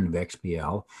version of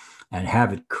XPL and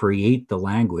have it create the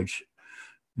language,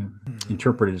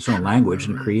 interpret its own language,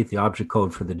 and create the object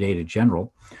code for the data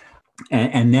general.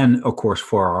 And then, of course,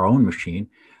 for our own machine.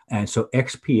 And so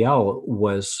XPL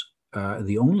was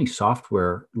the only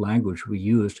software language we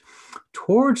used.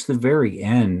 Towards the very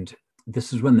end,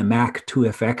 this is when the Mac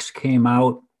 2FX came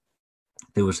out.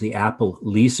 There was the Apple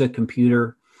Lisa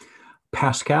computer.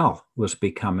 Pascal was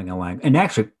becoming a language. And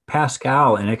actually,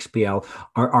 Pascal and XPL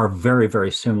are very,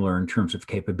 very similar in terms of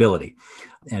capability.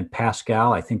 And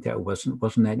Pascal, I think that wasn't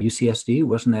that UCSD?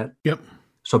 Wasn't that? Yep.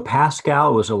 So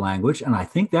Pascal was a language. And I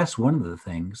think that's one of the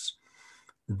things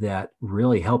that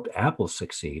really helped Apple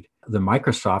succeed. The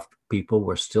Microsoft people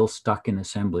were still stuck in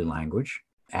assembly language.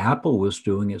 Apple was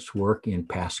doing its work in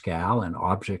Pascal and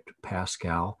Object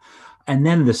Pascal. And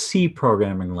then the C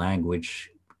programming language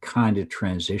kind of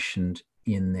transitioned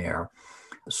in there.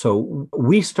 So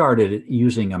we started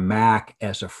using a Mac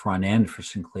as a front end for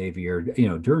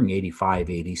Synclavier. During 85,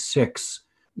 86,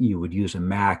 you would use a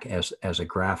Mac as a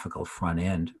graphical front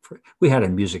end. We had a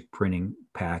music printing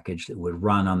package that would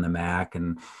run on the Mac,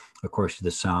 and of course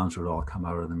the sounds would all come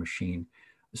out of the machine.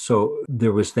 So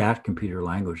there was that computer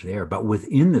language there. But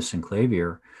within the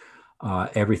Synclavier,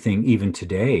 everything, even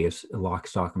today, is lock,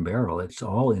 stock, and barrel. It's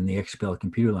all in the XPL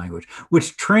computer language,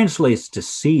 which translates to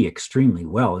C extremely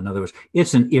well. In other words,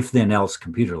 it's an if-then-else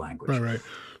computer language. Right.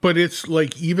 But it's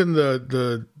like even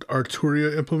the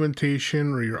Arturia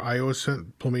implementation or your iOS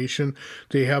implementation,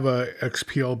 they have a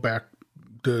XPL back.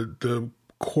 The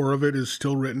core of it is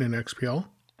still written in XPL?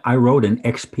 I wrote an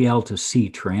XPL to C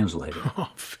translator.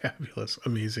 Oh, fabulous.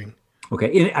 Amazing.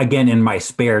 Okay. Again, in my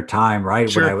spare time, right?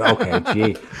 Sure.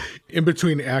 Gee. In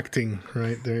between acting,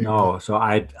 right? There you go. So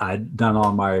I'd done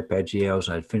all my arpeggios.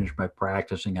 I'd finished my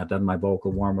practicing. I'd done my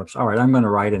vocal warm-ups. All right, I'm going to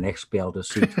write an XPL to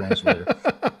C translator.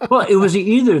 Well, it was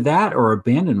either that or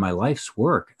abandon my life's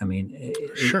work. I mean,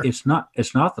 Sure. It's not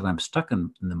that I'm stuck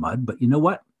in the mud, but you know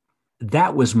what?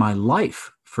 That was my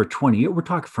life for 20 years. We're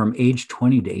talking from age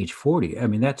 20 to age 40. I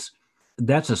mean,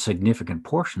 that's a significant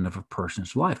portion of a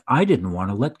person's life. I didn't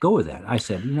want to let go of that. I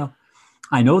said,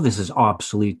 I know this is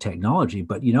obsolete technology,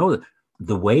 but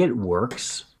the way it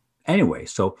works anyway.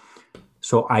 So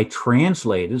I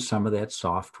translated some of that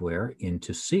software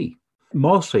into C.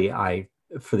 Mostly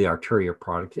for the Arturia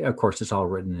product, of course, it's all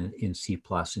written in C+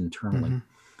 internally.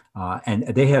 Mm-hmm. And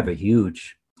they have a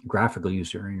huge graphical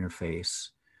user interface,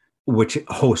 which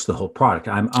hosts the whole product.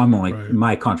 I'm only, Right.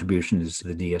 My contribution is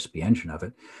the DSP engine of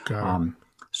it. Got it.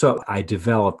 So I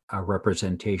developed a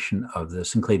representation of the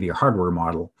Synclavier hardware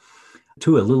model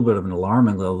to a little bit of an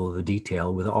alarming level of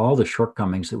detail with all the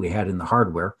shortcomings that we had in the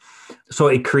hardware. So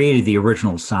it created the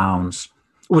original sounds,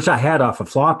 which I had off a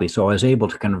floppy. So I was able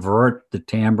to convert the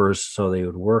timbres so they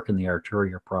would work in the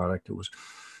Arturia product. It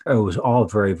was all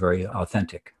very, very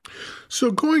authentic. So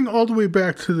going all the way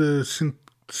back to the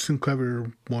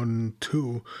Synclavier 1,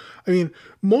 2, I mean,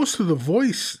 most of the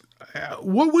voice,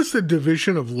 what was the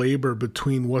division of labor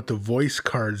between what the voice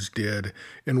cards did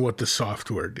and what the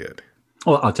software did?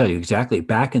 Well, I'll tell you exactly.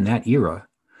 Back in that era,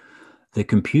 the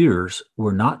computers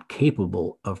were not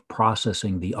capable of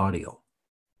processing the audio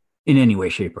in any way,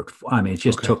 shape, or form. I mean, it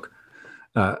just took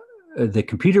the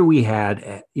computer we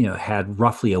had, had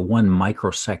roughly a 1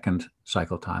 microsecond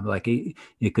cycle time. Like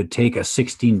it could take a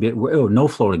 16-bit, no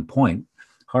floating point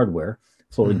hardware.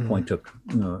 Floating point took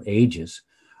ages.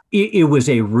 It was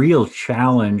a real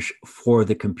challenge for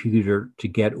the computer to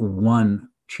get one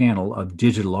channel of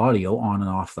digital audio on and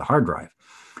off the hard drive.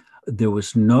 There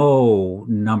was no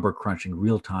number crunching,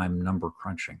 real-time number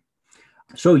crunching.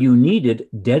 So you needed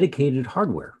dedicated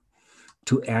hardware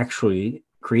to actually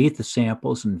create the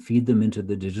samples and feed them into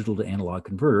the digital to analog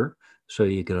converter so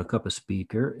you could hook up a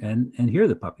speaker and hear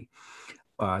the puppy.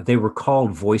 They were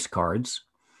called voice cards.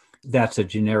 That's a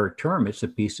generic term. It's a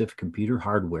piece of computer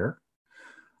hardware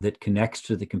that connects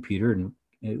to the computer. And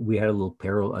we had a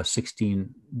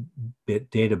 16-bit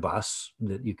data bus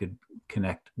that you could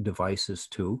connect devices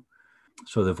to.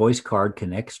 So the voice card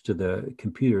connects to the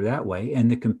computer that way.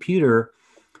 And the computer's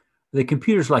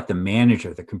like the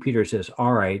manager. The computer says,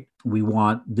 all right, we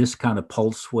want this kind of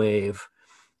pulse wave.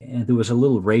 And there was a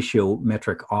little ratio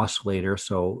metric oscillator.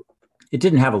 So it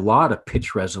didn't have a lot of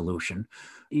pitch resolution.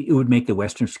 It would make the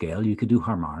Western scale. You could do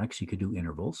harmonics, you could do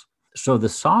intervals. So the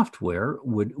software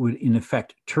would in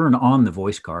effect turn on the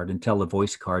voice card and tell the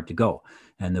voice card to go.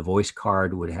 And the voice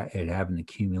card would have an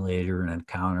accumulator and a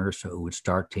counter. So it would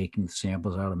start taking the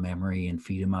samples out of memory and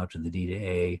feed them out to the D to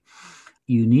A.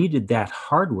 You needed that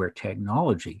hardware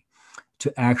technology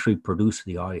to actually produce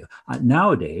the audio.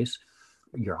 Nowadays,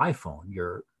 your iPhone,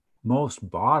 your most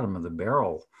bottom of the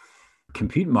barrel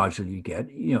compute module you get,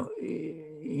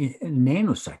 in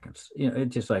nanoseconds.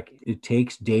 It's just like it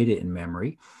takes data in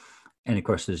memory. And of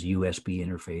course, there's USB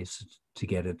interface to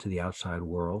get it to the outside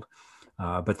world.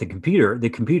 But the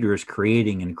computer is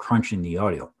creating and crunching the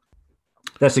audio.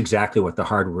 That's exactly what the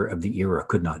hardware of the era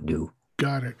could not do.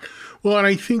 Got it. Well, and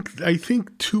I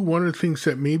think too, one of the things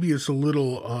that maybe is a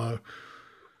little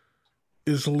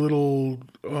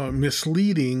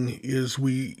misleading is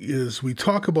we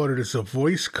talk about it as a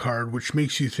voice card, which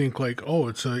makes you think like, oh,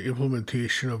 it's an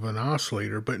implementation of an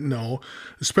oscillator. But no,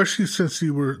 especially since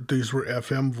these were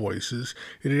FM voices,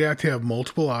 it had to have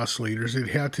multiple oscillators. It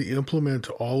had to implement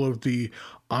all of the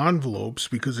envelopes,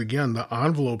 because again, the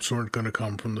envelopes weren't going to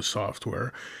come from the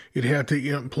software. It had to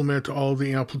implement all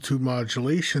the amplitude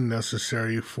modulation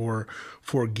necessary for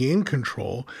gain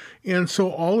control. And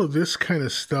so all of this kind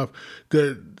of stuff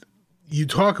that you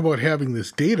talk about having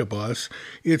this data bus,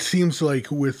 it seems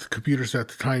like with computers at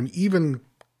the time, even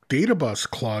data bus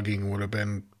clogging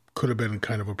could have been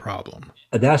kind of a problem.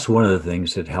 That's one of the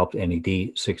things that helped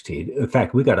NED succeed. In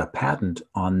fact, we got a patent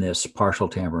on this partial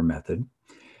timbre method.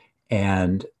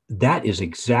 And that is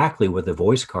exactly what the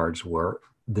voice cards were.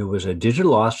 There was a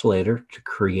digital oscillator to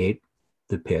create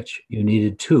the pitch. You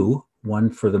needed two, one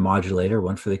for the modulator,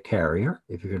 one for the carrier,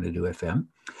 if you're going to do FM.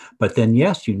 But then,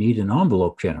 yes, you need an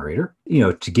envelope generator,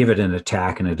 to give it an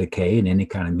attack and a decay and any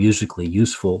kind of musically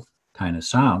useful kind of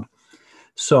sound.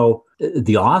 So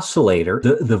the oscillator,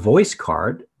 the voice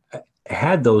card,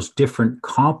 had those different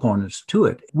components to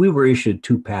it. We were issued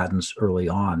 2 patents early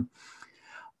on.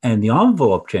 And the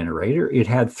envelope generator, it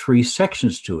had 3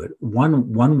 sections to it.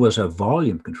 One was a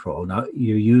volume control. Now,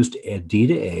 you used a D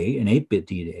to A, an 8-bit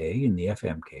D to A in the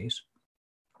FM case,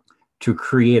 to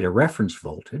create a reference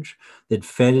voltage that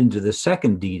fed into the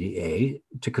second D to A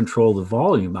to control the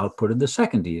volume output of the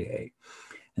second D to A.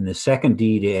 And the second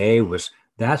D to A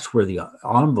that's where the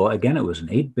envelope, again, it was an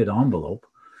 8-bit envelope.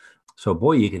 So,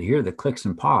 boy, you could hear the clicks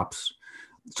and pops.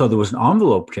 So there was an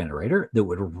envelope generator that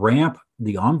would ramp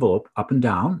the envelope up and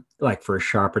down. Like for a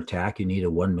sharp attack, you need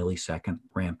a 1 millisecond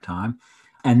ramp time.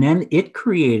 And then it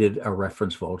created a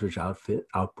reference voltage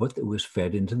output that was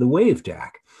fed into the wave DAC.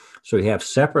 So you have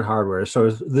separate hardware. So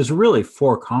there's really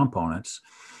 4 components.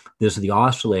 There's the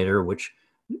oscillator, which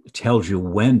tells you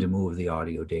when to move the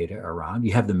audio data around.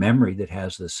 You have the memory that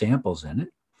has the samples in it.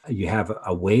 You have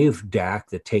a wave DAC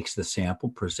that takes the sample,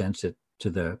 presents it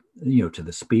to the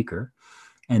speaker.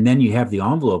 And then you have the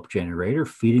envelope generator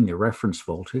feeding the reference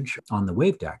voltage on the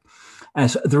wave DAC.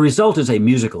 And so the result is a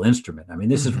musical instrument. I mean,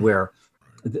 this is where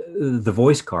the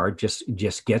voice card just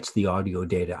gets the audio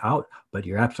data out. But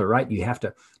you're absolutely right. You have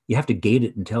to gate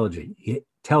it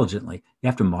intelligently. You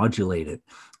have to modulate it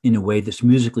in a way that's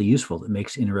musically useful, that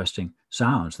makes interesting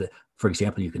sounds that, for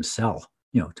example, you can sell,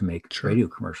 to make radio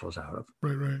commercials out of.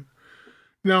 Right.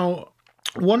 Now,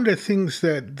 one of the things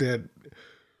that the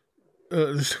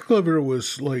Synclavier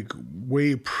was like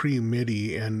way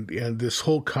pre-MIDI, and this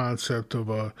whole concept of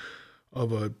a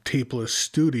tapeless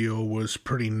studio was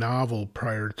pretty novel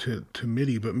prior to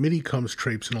MIDI, but MIDI comes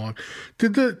traipsing along.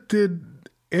 Did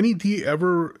NED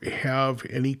ever have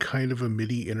any kind of a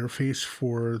MIDI interface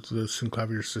for the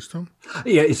Synclavier system?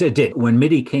 Yes, it did. When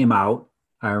MIDI came out,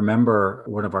 I remember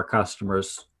one of our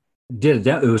customers did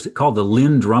it. It was called the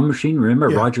Lynn drum machine. Remember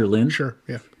Roger Lynn? Sure,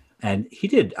 yeah. And he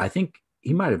did, I think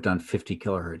he might have done 50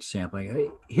 kilohertz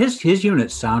sampling. His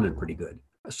unit sounded pretty good.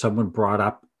 Someone brought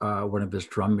up one of his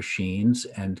drum machines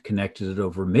and connected it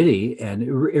over MIDI, and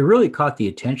it really caught the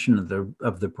attention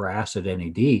of the brass at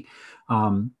NED.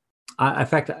 In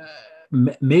fact,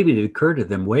 maybe it occurred to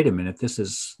them, wait a minute, this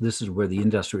is where the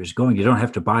industry is going. You don't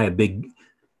have to buy a big,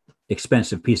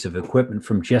 expensive piece of equipment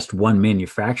from just one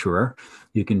manufacturer.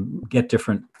 You can get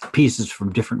different pieces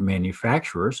from different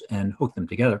manufacturers and hook them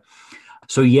together.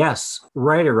 So yes,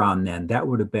 right around then, that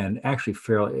would have been actually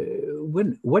fairly,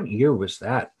 what year was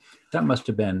that? That must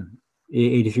have been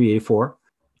 83, 84.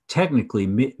 Technically,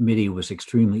 MIDI was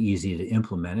extremely easy to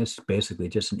implement. It's basically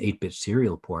just an 8-bit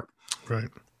serial port. Right.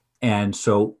 And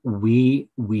so we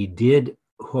did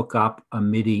hook up a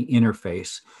MIDI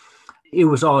interface. It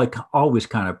was always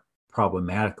kind of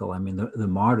problematical. I mean, the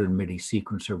modern MIDI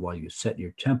sequencer, while you set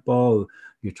your tempo,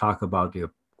 you talk about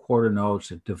your quarter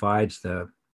notes, it divides the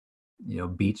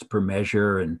beats per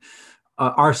measure, and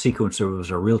our sequencer was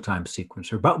a real-time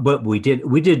sequencer. But we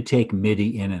did take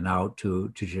MIDI in and out to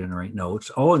generate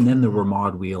notes. Oh, and then there were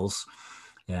mod wheels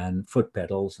and foot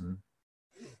pedals, and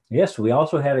yes, we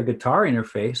also had a guitar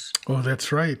interface. Oh,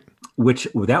 that's right.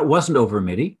 That wasn't over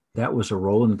MIDI. That was a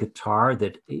Roland guitar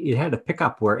that it had a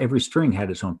pickup where every string had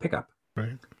its own pickup.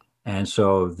 Right. And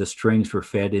so the strings were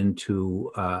fed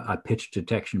into a pitch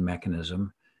detection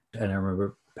mechanism. And I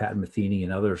remember Pat Metheny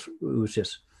and others, it was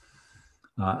just,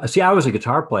 see, I was a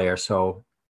guitar player, so.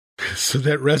 So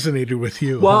that resonated with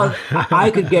you, Well, huh? I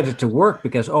could get it to work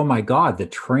because, oh my God, the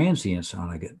transients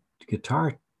on a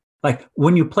guitar. Like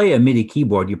when you play a MIDI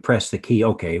keyboard, you press the key,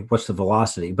 okay, what's the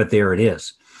velocity? But there it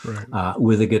is. Right.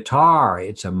 With a guitar,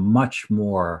 it's a much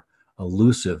more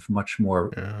elusive, much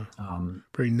more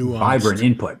very nuanced, vibrant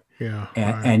input. Yeah,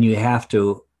 and you have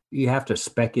to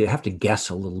speculate, you have to guess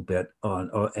a little bit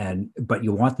but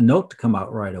you want the note to come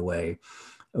out right away.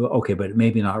 Okay, but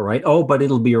maybe not right. Oh, but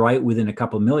it'll be right within a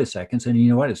couple of milliseconds. And you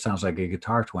know what? It sounds like a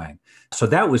guitar twang. So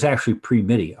that was actually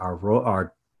pre-MIDI.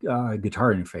 Our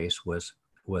guitar interface was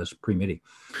pre-MIDI.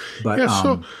 But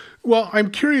yeah. Well,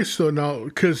 I'm curious though now,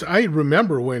 because I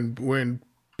remember when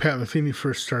Pat Metheny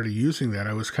first started using that,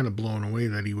 I was kind of blown away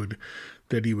that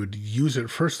he would use it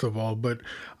first of all. But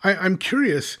I'm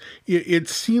curious. It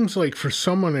seems like for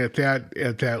someone at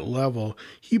that level,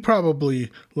 he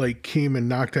probably like came and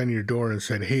knocked on your door and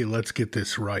said, "Hey, let's get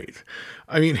this right."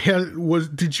 I mean,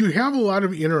 did you have a lot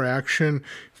of interaction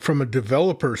from a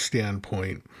developer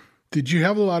standpoint? Did you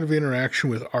have a lot of interaction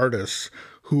with artists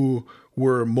who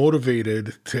were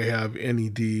motivated to have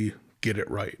NED get it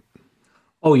right?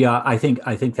 Oh yeah, I think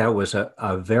that was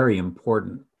a very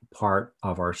important part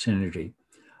of our synergy.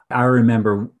 I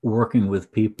remember working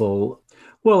with people,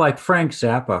 well, like Frank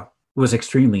Zappa was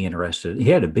extremely interested. He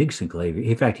had a big Synclavier.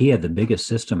 In fact, he had the biggest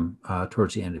system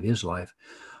towards the end of his life.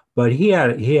 But he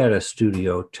had a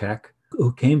studio tech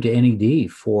who came to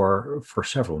NED for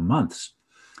several months,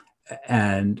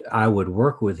 and I would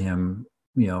work with him.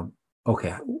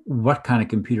 Okay, what kind of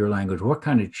computer language, what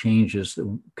kind of changes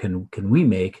can we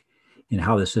make in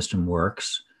how the system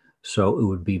works,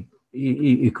 so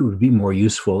it could be more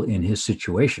useful in his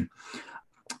situation.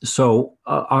 So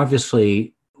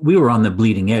obviously, we were on the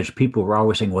bleeding edge. People were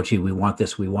always saying, well, gee, we want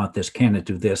this. Can it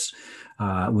do this?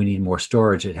 We need more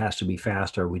storage. It has to be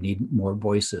faster. We need more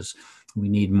voices. We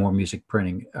need more music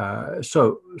printing.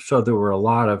 So there were a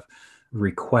lot of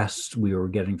requests we were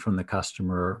getting from the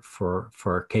customer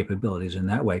for capabilities in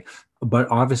that way. But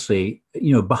obviously,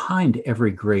 behind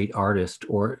every great artist,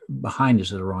 or behind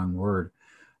is the wrong word,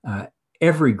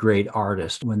 every great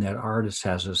artist, when that artist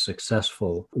has a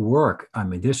successful work, I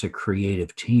mean, there's a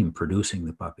creative team producing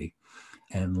the puppy.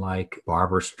 And like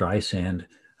Barbara Streisand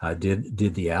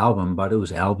did the album, but it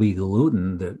was Albie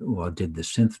Galutin that did the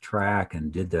synth track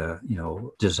and did the,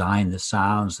 design the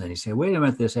sounds. And he said, wait a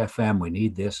minute, this FM, we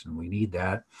need this and we need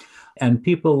that. And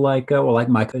people like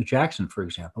Michael Jackson, for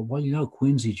example. Well,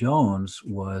 Quincy Jones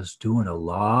was doing a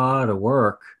lot of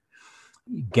work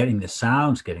getting the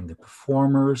sounds, getting the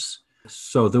performers.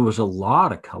 So there was a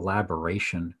lot of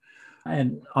collaboration.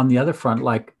 And on the other front,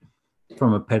 like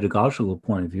from a pedagogical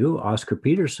point of view, Oscar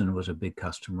Peterson was a big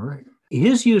customer.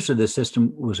 His use of the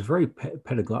system was very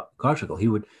pedagogical. He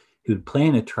would play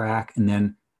in a track and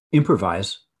then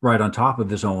improvise right on top of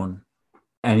his own.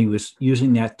 And he was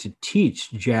using that to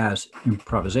teach jazz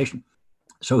improvisation.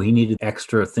 So he needed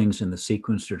extra things in the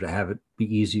sequencer to have it be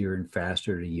easier and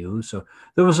faster to use. So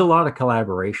there was a lot of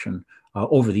collaboration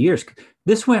over the years.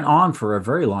 This went on for a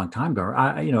very long time.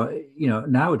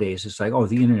 Nowadays it's like, oh,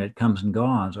 the internet comes and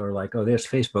goes, or like, oh, there's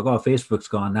Facebook. Oh, Facebook's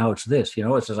gone. Now it's this.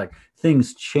 It's just like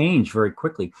things change very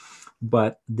quickly.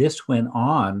 But this went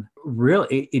on.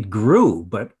 Really, it grew.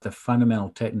 But the fundamental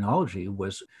technology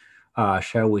was,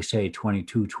 shall we say,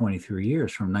 22, 23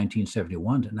 years from 1971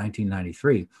 to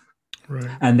 1993. Right.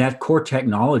 And that core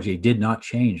technology did not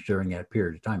change during that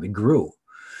period of time. It grew,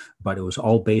 but it was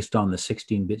all based on the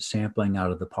 16-bit sampling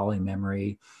out of the poly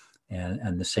memory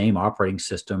and the same operating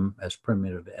system, as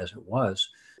primitive as it was.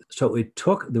 So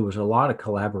there was a lot of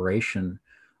collaboration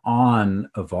on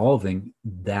evolving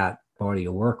that body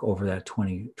of work over that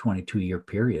 22-year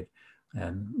period.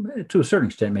 And to a certain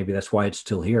extent, maybe that's why it's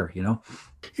still here,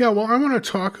 Yeah, well, I want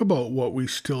to talk about what we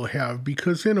still have,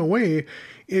 because in a way,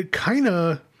 it kind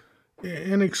of,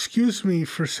 and excuse me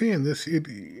for saying this,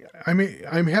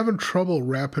 I'm having trouble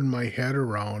wrapping my head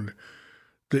around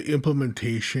the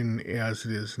implementation as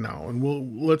it is now. And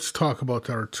let's talk about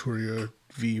the Arturia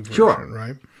V version,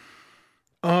 sure.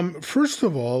 Right? First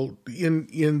of all,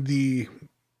 in the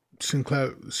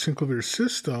Synclavier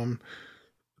system,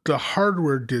 the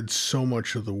hardware did so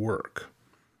much of the work.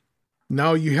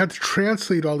 Now you had to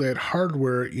translate all that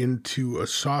hardware into a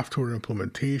software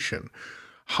implementation.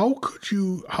 How could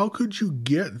you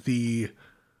get the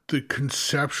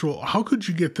conceptual, how could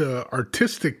you get the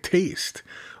artistic taste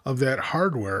of that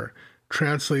hardware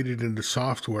translated into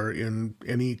software in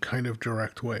any kind of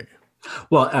direct way?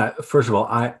 Well, first of all,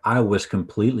 I was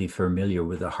completely familiar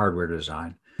with the hardware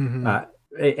design. Hmm. Uh,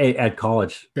 at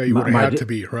college, Yeah, you would have had to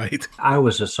be, right? I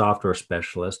was a software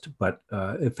specialist, but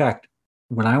in fact,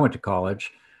 when I went to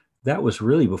college, that was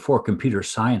really before computer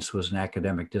science was an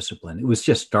academic discipline. It was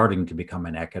just starting to become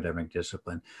an academic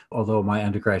discipline. Although my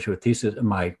graduate thesis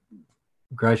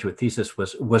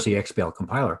was the XBL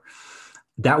compiler.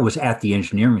 That was at the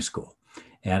engineering school,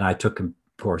 and I took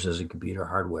courses in computer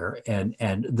hardware.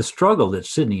 And the struggle that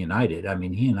Sydney and I did. I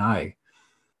mean, he and I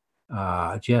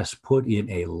just put in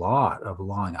a lot of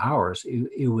long hours.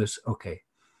 It was okay.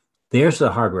 There's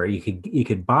the hardware. You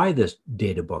could buy this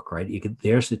data book, right?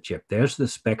 There's the chip. There's the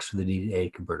specs for the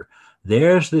D-to-A converter.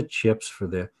 There's the chips for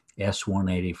the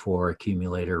S184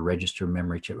 accumulator register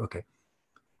memory chip. Okay,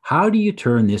 how do you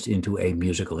turn this into a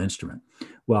musical instrument?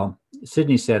 Well,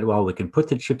 Sydney said, well, we can put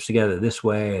the chips together this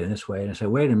way and this way. And I said,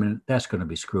 wait a minute, that's going to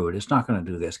be screwed. It's not going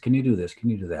to do this. Can you do this? Can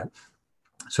you do that?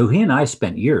 So he and I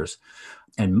spent years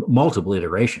and multiple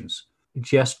iterations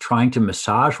just trying to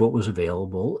massage what was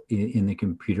available in the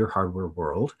computer hardware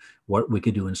world, what we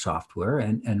could do in software,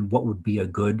 and what would be a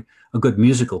good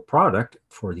musical product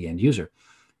for the end user.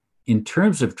 In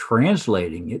terms of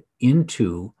translating it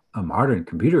into a modern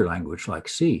computer language like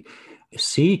C,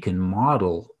 C can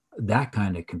model that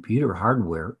kind of computer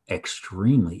hardware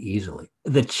extremely easily.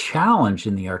 The challenge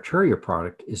in the Arturia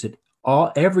product is that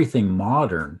everything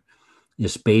modern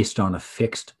is based on a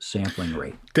fixed sampling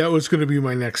rate. That was going to be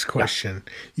my next question.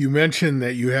 Yeah. You mentioned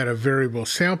that you had a variable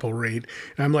sample rate.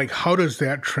 And I'm like, how does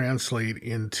that translate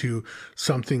into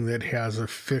something that has a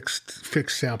fixed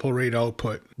sample rate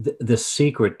output? The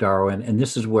secret, Darwin, and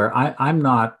this is where I'm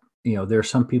not, there are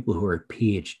some people who are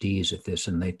PhDs at this,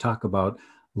 and they talk about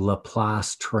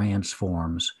Laplace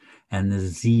transforms and the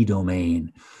Z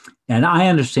domain. And I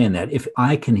understand that. If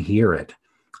I can hear it,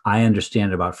 I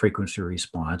understand about frequency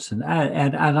response, and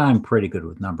I'm pretty good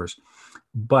with numbers.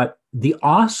 But the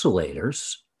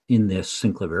oscillators in this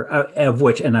Synclavier, of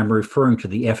which, and I'm referring to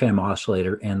the FM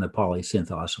oscillator and the polysynth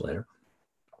oscillator.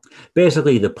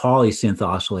 Basically, the polysynth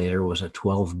oscillator was a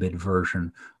 12-bit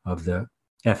version of the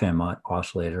FM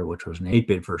oscillator, which was an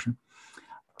 8-bit version.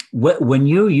 When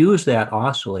you use that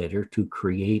oscillator to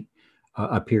create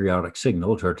a periodic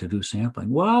signal or to do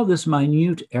sampling, well, there's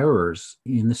minute errors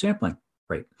in the sampling.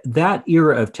 Right. That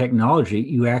era of technology,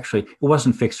 it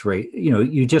wasn't fixed rate.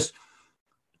 You just,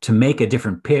 to make a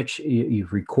different pitch, you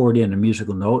record in a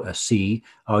musical note, a C.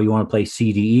 Oh, you want to play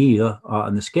C, D, E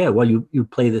on the scale. Well, you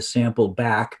play the sample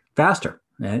back faster,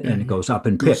 and it goes up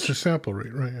in pitch. Goes to sample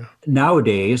rate, right? Yeah.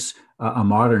 Nowadays, a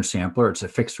modern sampler, it's a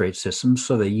fixed rate system,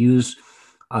 so they use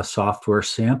a software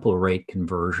sample rate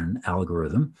conversion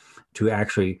algorithm to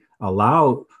actually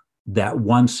allow that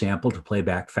one sample to play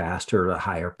back faster at a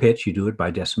higher pitch. You do it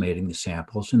by decimating the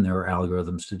samples, and there are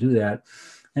algorithms to do that.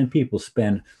 And people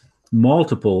spend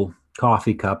multiple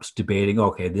coffee cups debating,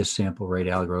 okay, this sample rate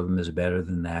algorithm is better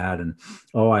than that. And,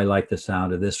 oh, I like the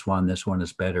sound of this one. This one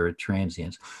is better at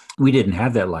transients. We didn't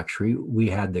have that luxury. We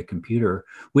had the computer.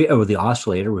 The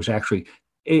oscillator was actually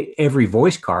every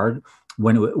voice card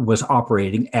when it was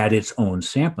operating at its own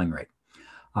sampling rate.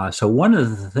 So one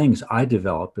of the things I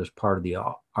developed as part of the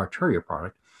Arturia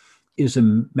product is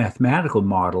a mathematical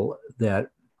model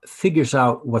that figures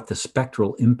out what the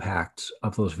spectral impacts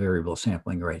of those variable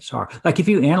sampling rates are. Like if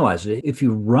you analyze it, if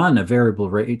you run a variable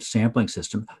rate sampling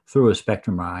system through a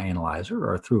spectrum analyzer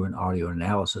or through an audio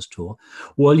analysis tool,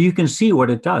 well, you can see what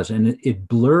it does, and it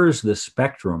blurs the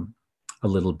spectrum a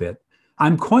little bit.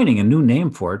 I'm coining a new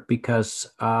name for it because,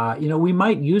 we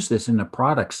might use this in a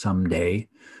product someday.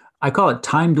 I call it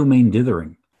time domain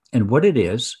dithering. And what it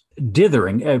is,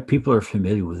 dithering, people are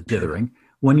familiar with dithering.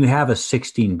 When you have a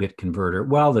 16-bit converter,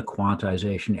 well, the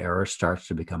quantization error starts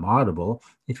to become audible.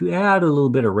 If you add a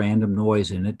little bit of random noise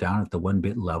in it down at the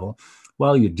 1-bit level,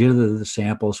 well, you dither the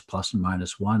samples plus and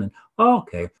minus 1, and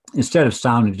okay, instead of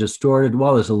sounding distorted,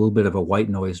 well, there's a little bit of a white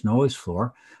noise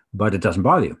floor, but it doesn't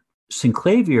bother you.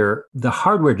 Synclavier, the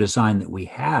hardware design that we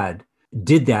had,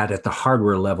 did that at the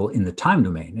hardware level in the time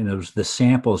domain. And it was the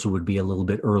samples would be a little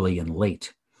bit early and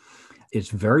late. It's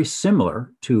very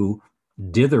similar to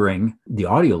dithering the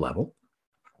audio level,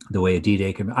 the way a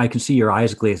D-Day can. I can see your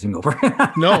eyes glazing over.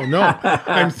 No.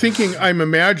 I'm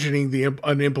imagining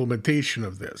an implementation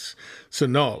of this. So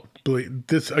no,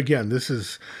 this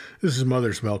is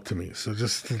mother's milk to me. So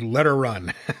just let her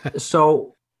run.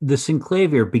 So the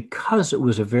Synclavier, because it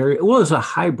was it was a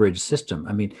hybrid system.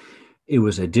 I mean, it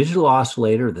was a digital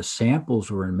oscillator. The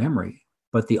samples were in memory,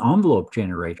 but the envelope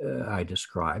generator I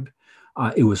described,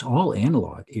 it was all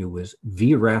analog. It was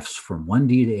VREFs from one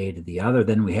D to A to the other.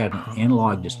 Then we had an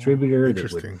analog distributor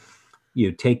that would,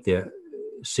 you take the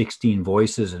 16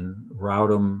 voices and route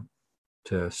them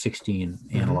to 16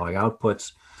 analog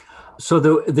outputs. So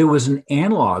there was an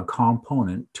analog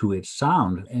component to its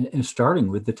sound, and starting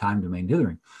with the time domain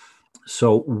dithering.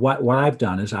 So what I've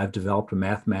done is I've developed a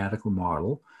mathematical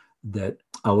model that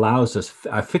allows us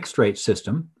a fixed rate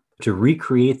system to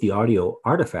recreate the audio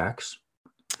artifacts.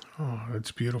 Oh,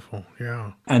 that's beautiful.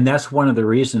 Yeah. And that's one of the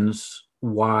reasons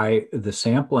why the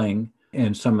sampling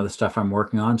and some of the stuff I'm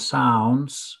working on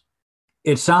sounds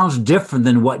different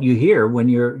than what you hear when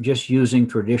you're just using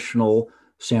traditional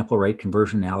sample rate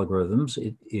conversion algorithms.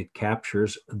 It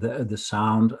captures the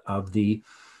sound of the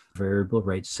variable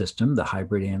rate system, the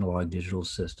hybrid analog digital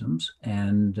systems.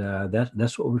 And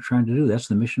that's what we're trying to do. That's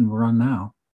the mission we're on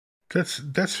now.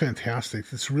 That's fantastic.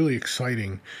 That's really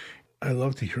exciting. I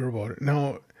love to hear about it.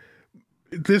 Now,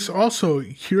 this also,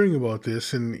 hearing about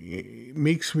this, and it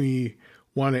makes me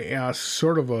want to ask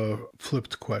sort of a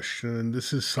flipped question. And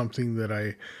this is something that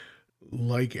I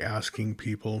like asking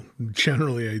people.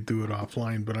 Generally, I do it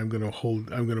offline, but I'm going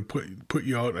to put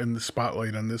you out in the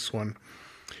spotlight on this one.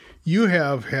 You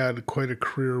have had quite a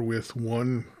career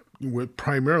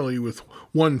primarily with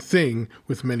one thing,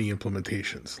 with many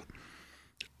implementations.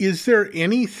 Is there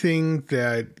anything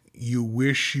that you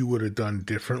wish you would have done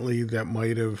differently that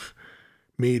might have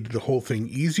made the whole thing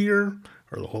easier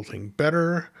or the whole thing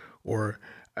better? Or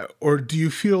do you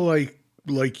feel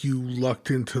like you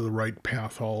lucked into the right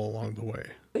path all along the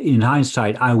way? In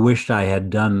hindsight, I wished I had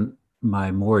done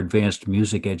my more advanced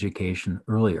music education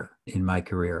earlier in my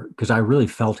career, because I really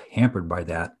felt hampered by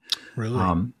that. Really?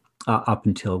 Up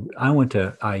until I went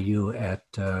to IU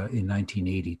in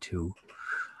 1982.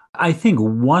 I think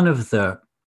one of the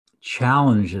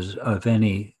challenges of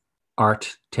any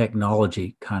art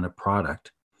technology kind of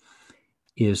product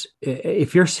is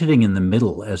if you're sitting in the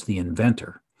middle as the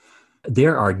inventor,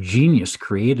 there are genius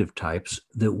creative types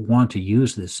that want to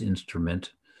use this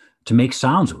instrument to make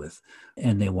sounds with,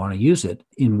 and they want to use it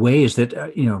in ways that,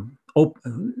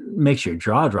 makes your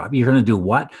jaw drop. You're going to do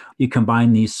what? You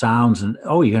combine these sounds and,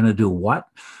 you're going to do what?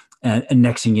 And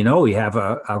next thing you know, you have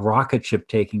a rocket ship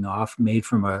taking off made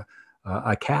from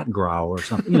a cat growl or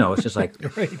something. It's just like,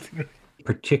 right.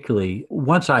 Particularly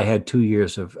once I had 2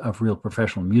 years of real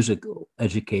professional music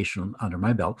education under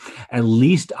my belt, at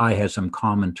least I had some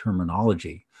common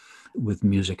terminology with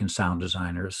music and sound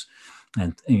designers,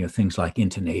 and things like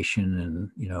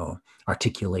intonation and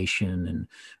articulation and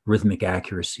rhythmic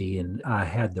accuracy, and I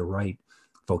had the right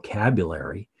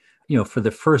vocabulary. For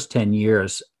the first 10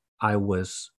 years, I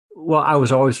was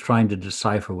always trying to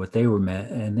decipher what they were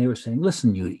meant, and they were saying,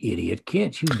 "Listen, you idiot,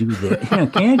 can't you do this?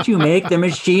 Can't you make the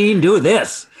machine do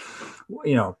this?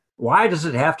 Why does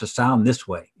it have to sound this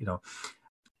way?"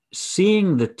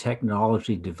 Seeing the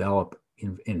technology develop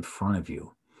in front of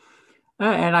you.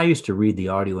 And I used to read the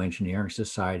Audio Engineering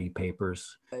Society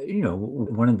papers.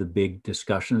 One of the big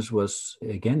discussions was,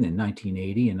 again, in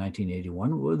 1980 and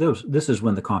 1981. This is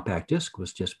when the compact disc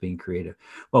was just being created.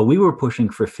 Well, we were pushing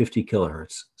for 50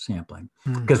 kilohertz sampling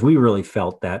because we really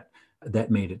felt that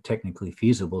made it technically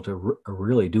feasible to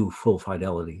really do full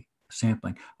fidelity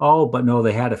sampling. Oh, but no,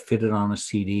 they had to fit it on a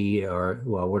CD or,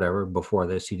 whatever, before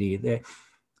the CD.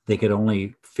 They could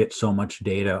only fit so much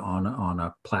data on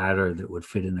a platter that would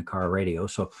fit in a car radio.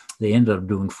 So they ended up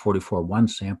doing 44.1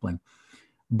 sampling.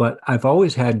 But I've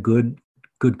always had good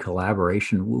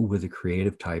collaboration with the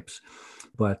creative types.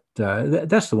 But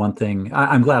that's the one thing.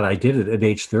 I'm glad I did it at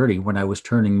age 30 when I was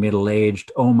turning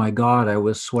middle-aged. Oh my God, I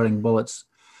was sweating bullets.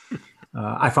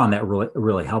 I found that really,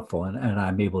 really helpful. And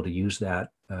I'm able to use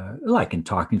that, like in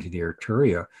talking to the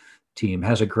Arturia team,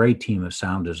 has a great team of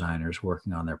sound designers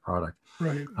working on their product.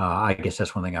 Right. I guess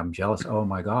that's one thing I'm jealous. Oh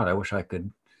my God, I wish I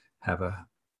could have a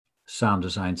sound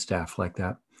design staff like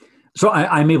that. So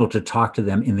I'm able to talk to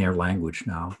them in their language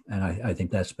now. And I think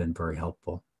that's been very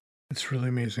helpful. It's really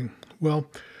amazing. Well,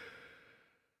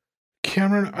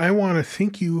 Cameron, I want to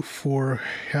thank you for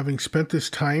having spent this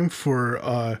time,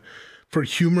 for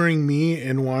humoring me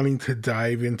and wanting to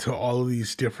dive into all of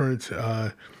these different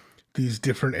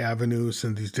avenues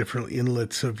and these different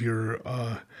inlets of your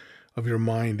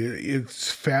mind.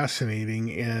 It's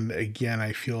fascinating, and again,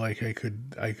 I feel like I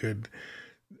could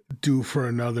do for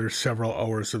another several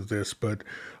hours of this, but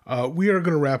we are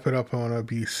going to wrap it up. I want to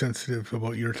be sensitive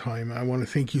about your time. I want to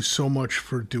thank you so much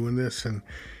for doing this, and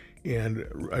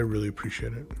I really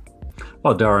appreciate it.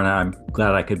 Well, Darren, I'm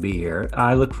glad I could be here.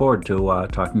 I look forward to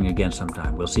talking again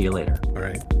sometime. We'll see you later. All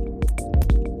right.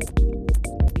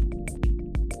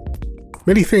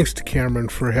 Many thanks to Cameron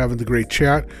for having the great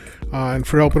chat and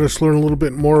for helping us learn a little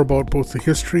bit more about both the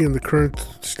history and the current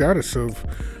status of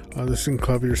the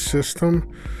Synclavier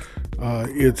system.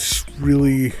 It's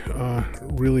really,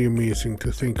 really amazing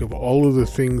to think of all of the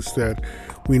things that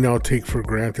we now take for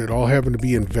granted, all having to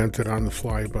be invented on the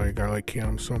fly by a guy like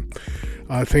him. So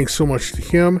thanks so much to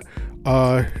him.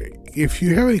 If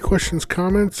you have any questions,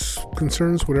 comments,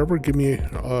 concerns, whatever, give me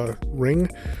a ring.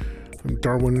 I'm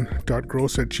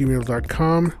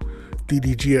darwin.gross@gmail.com,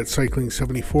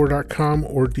 ddg@cycling74.com,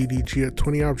 or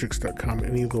ddg@20objects.com.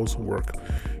 Any of those will work.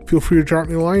 Feel free to drop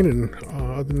me a line, and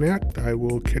other than that, I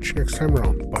will catch you next time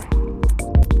around. Bye.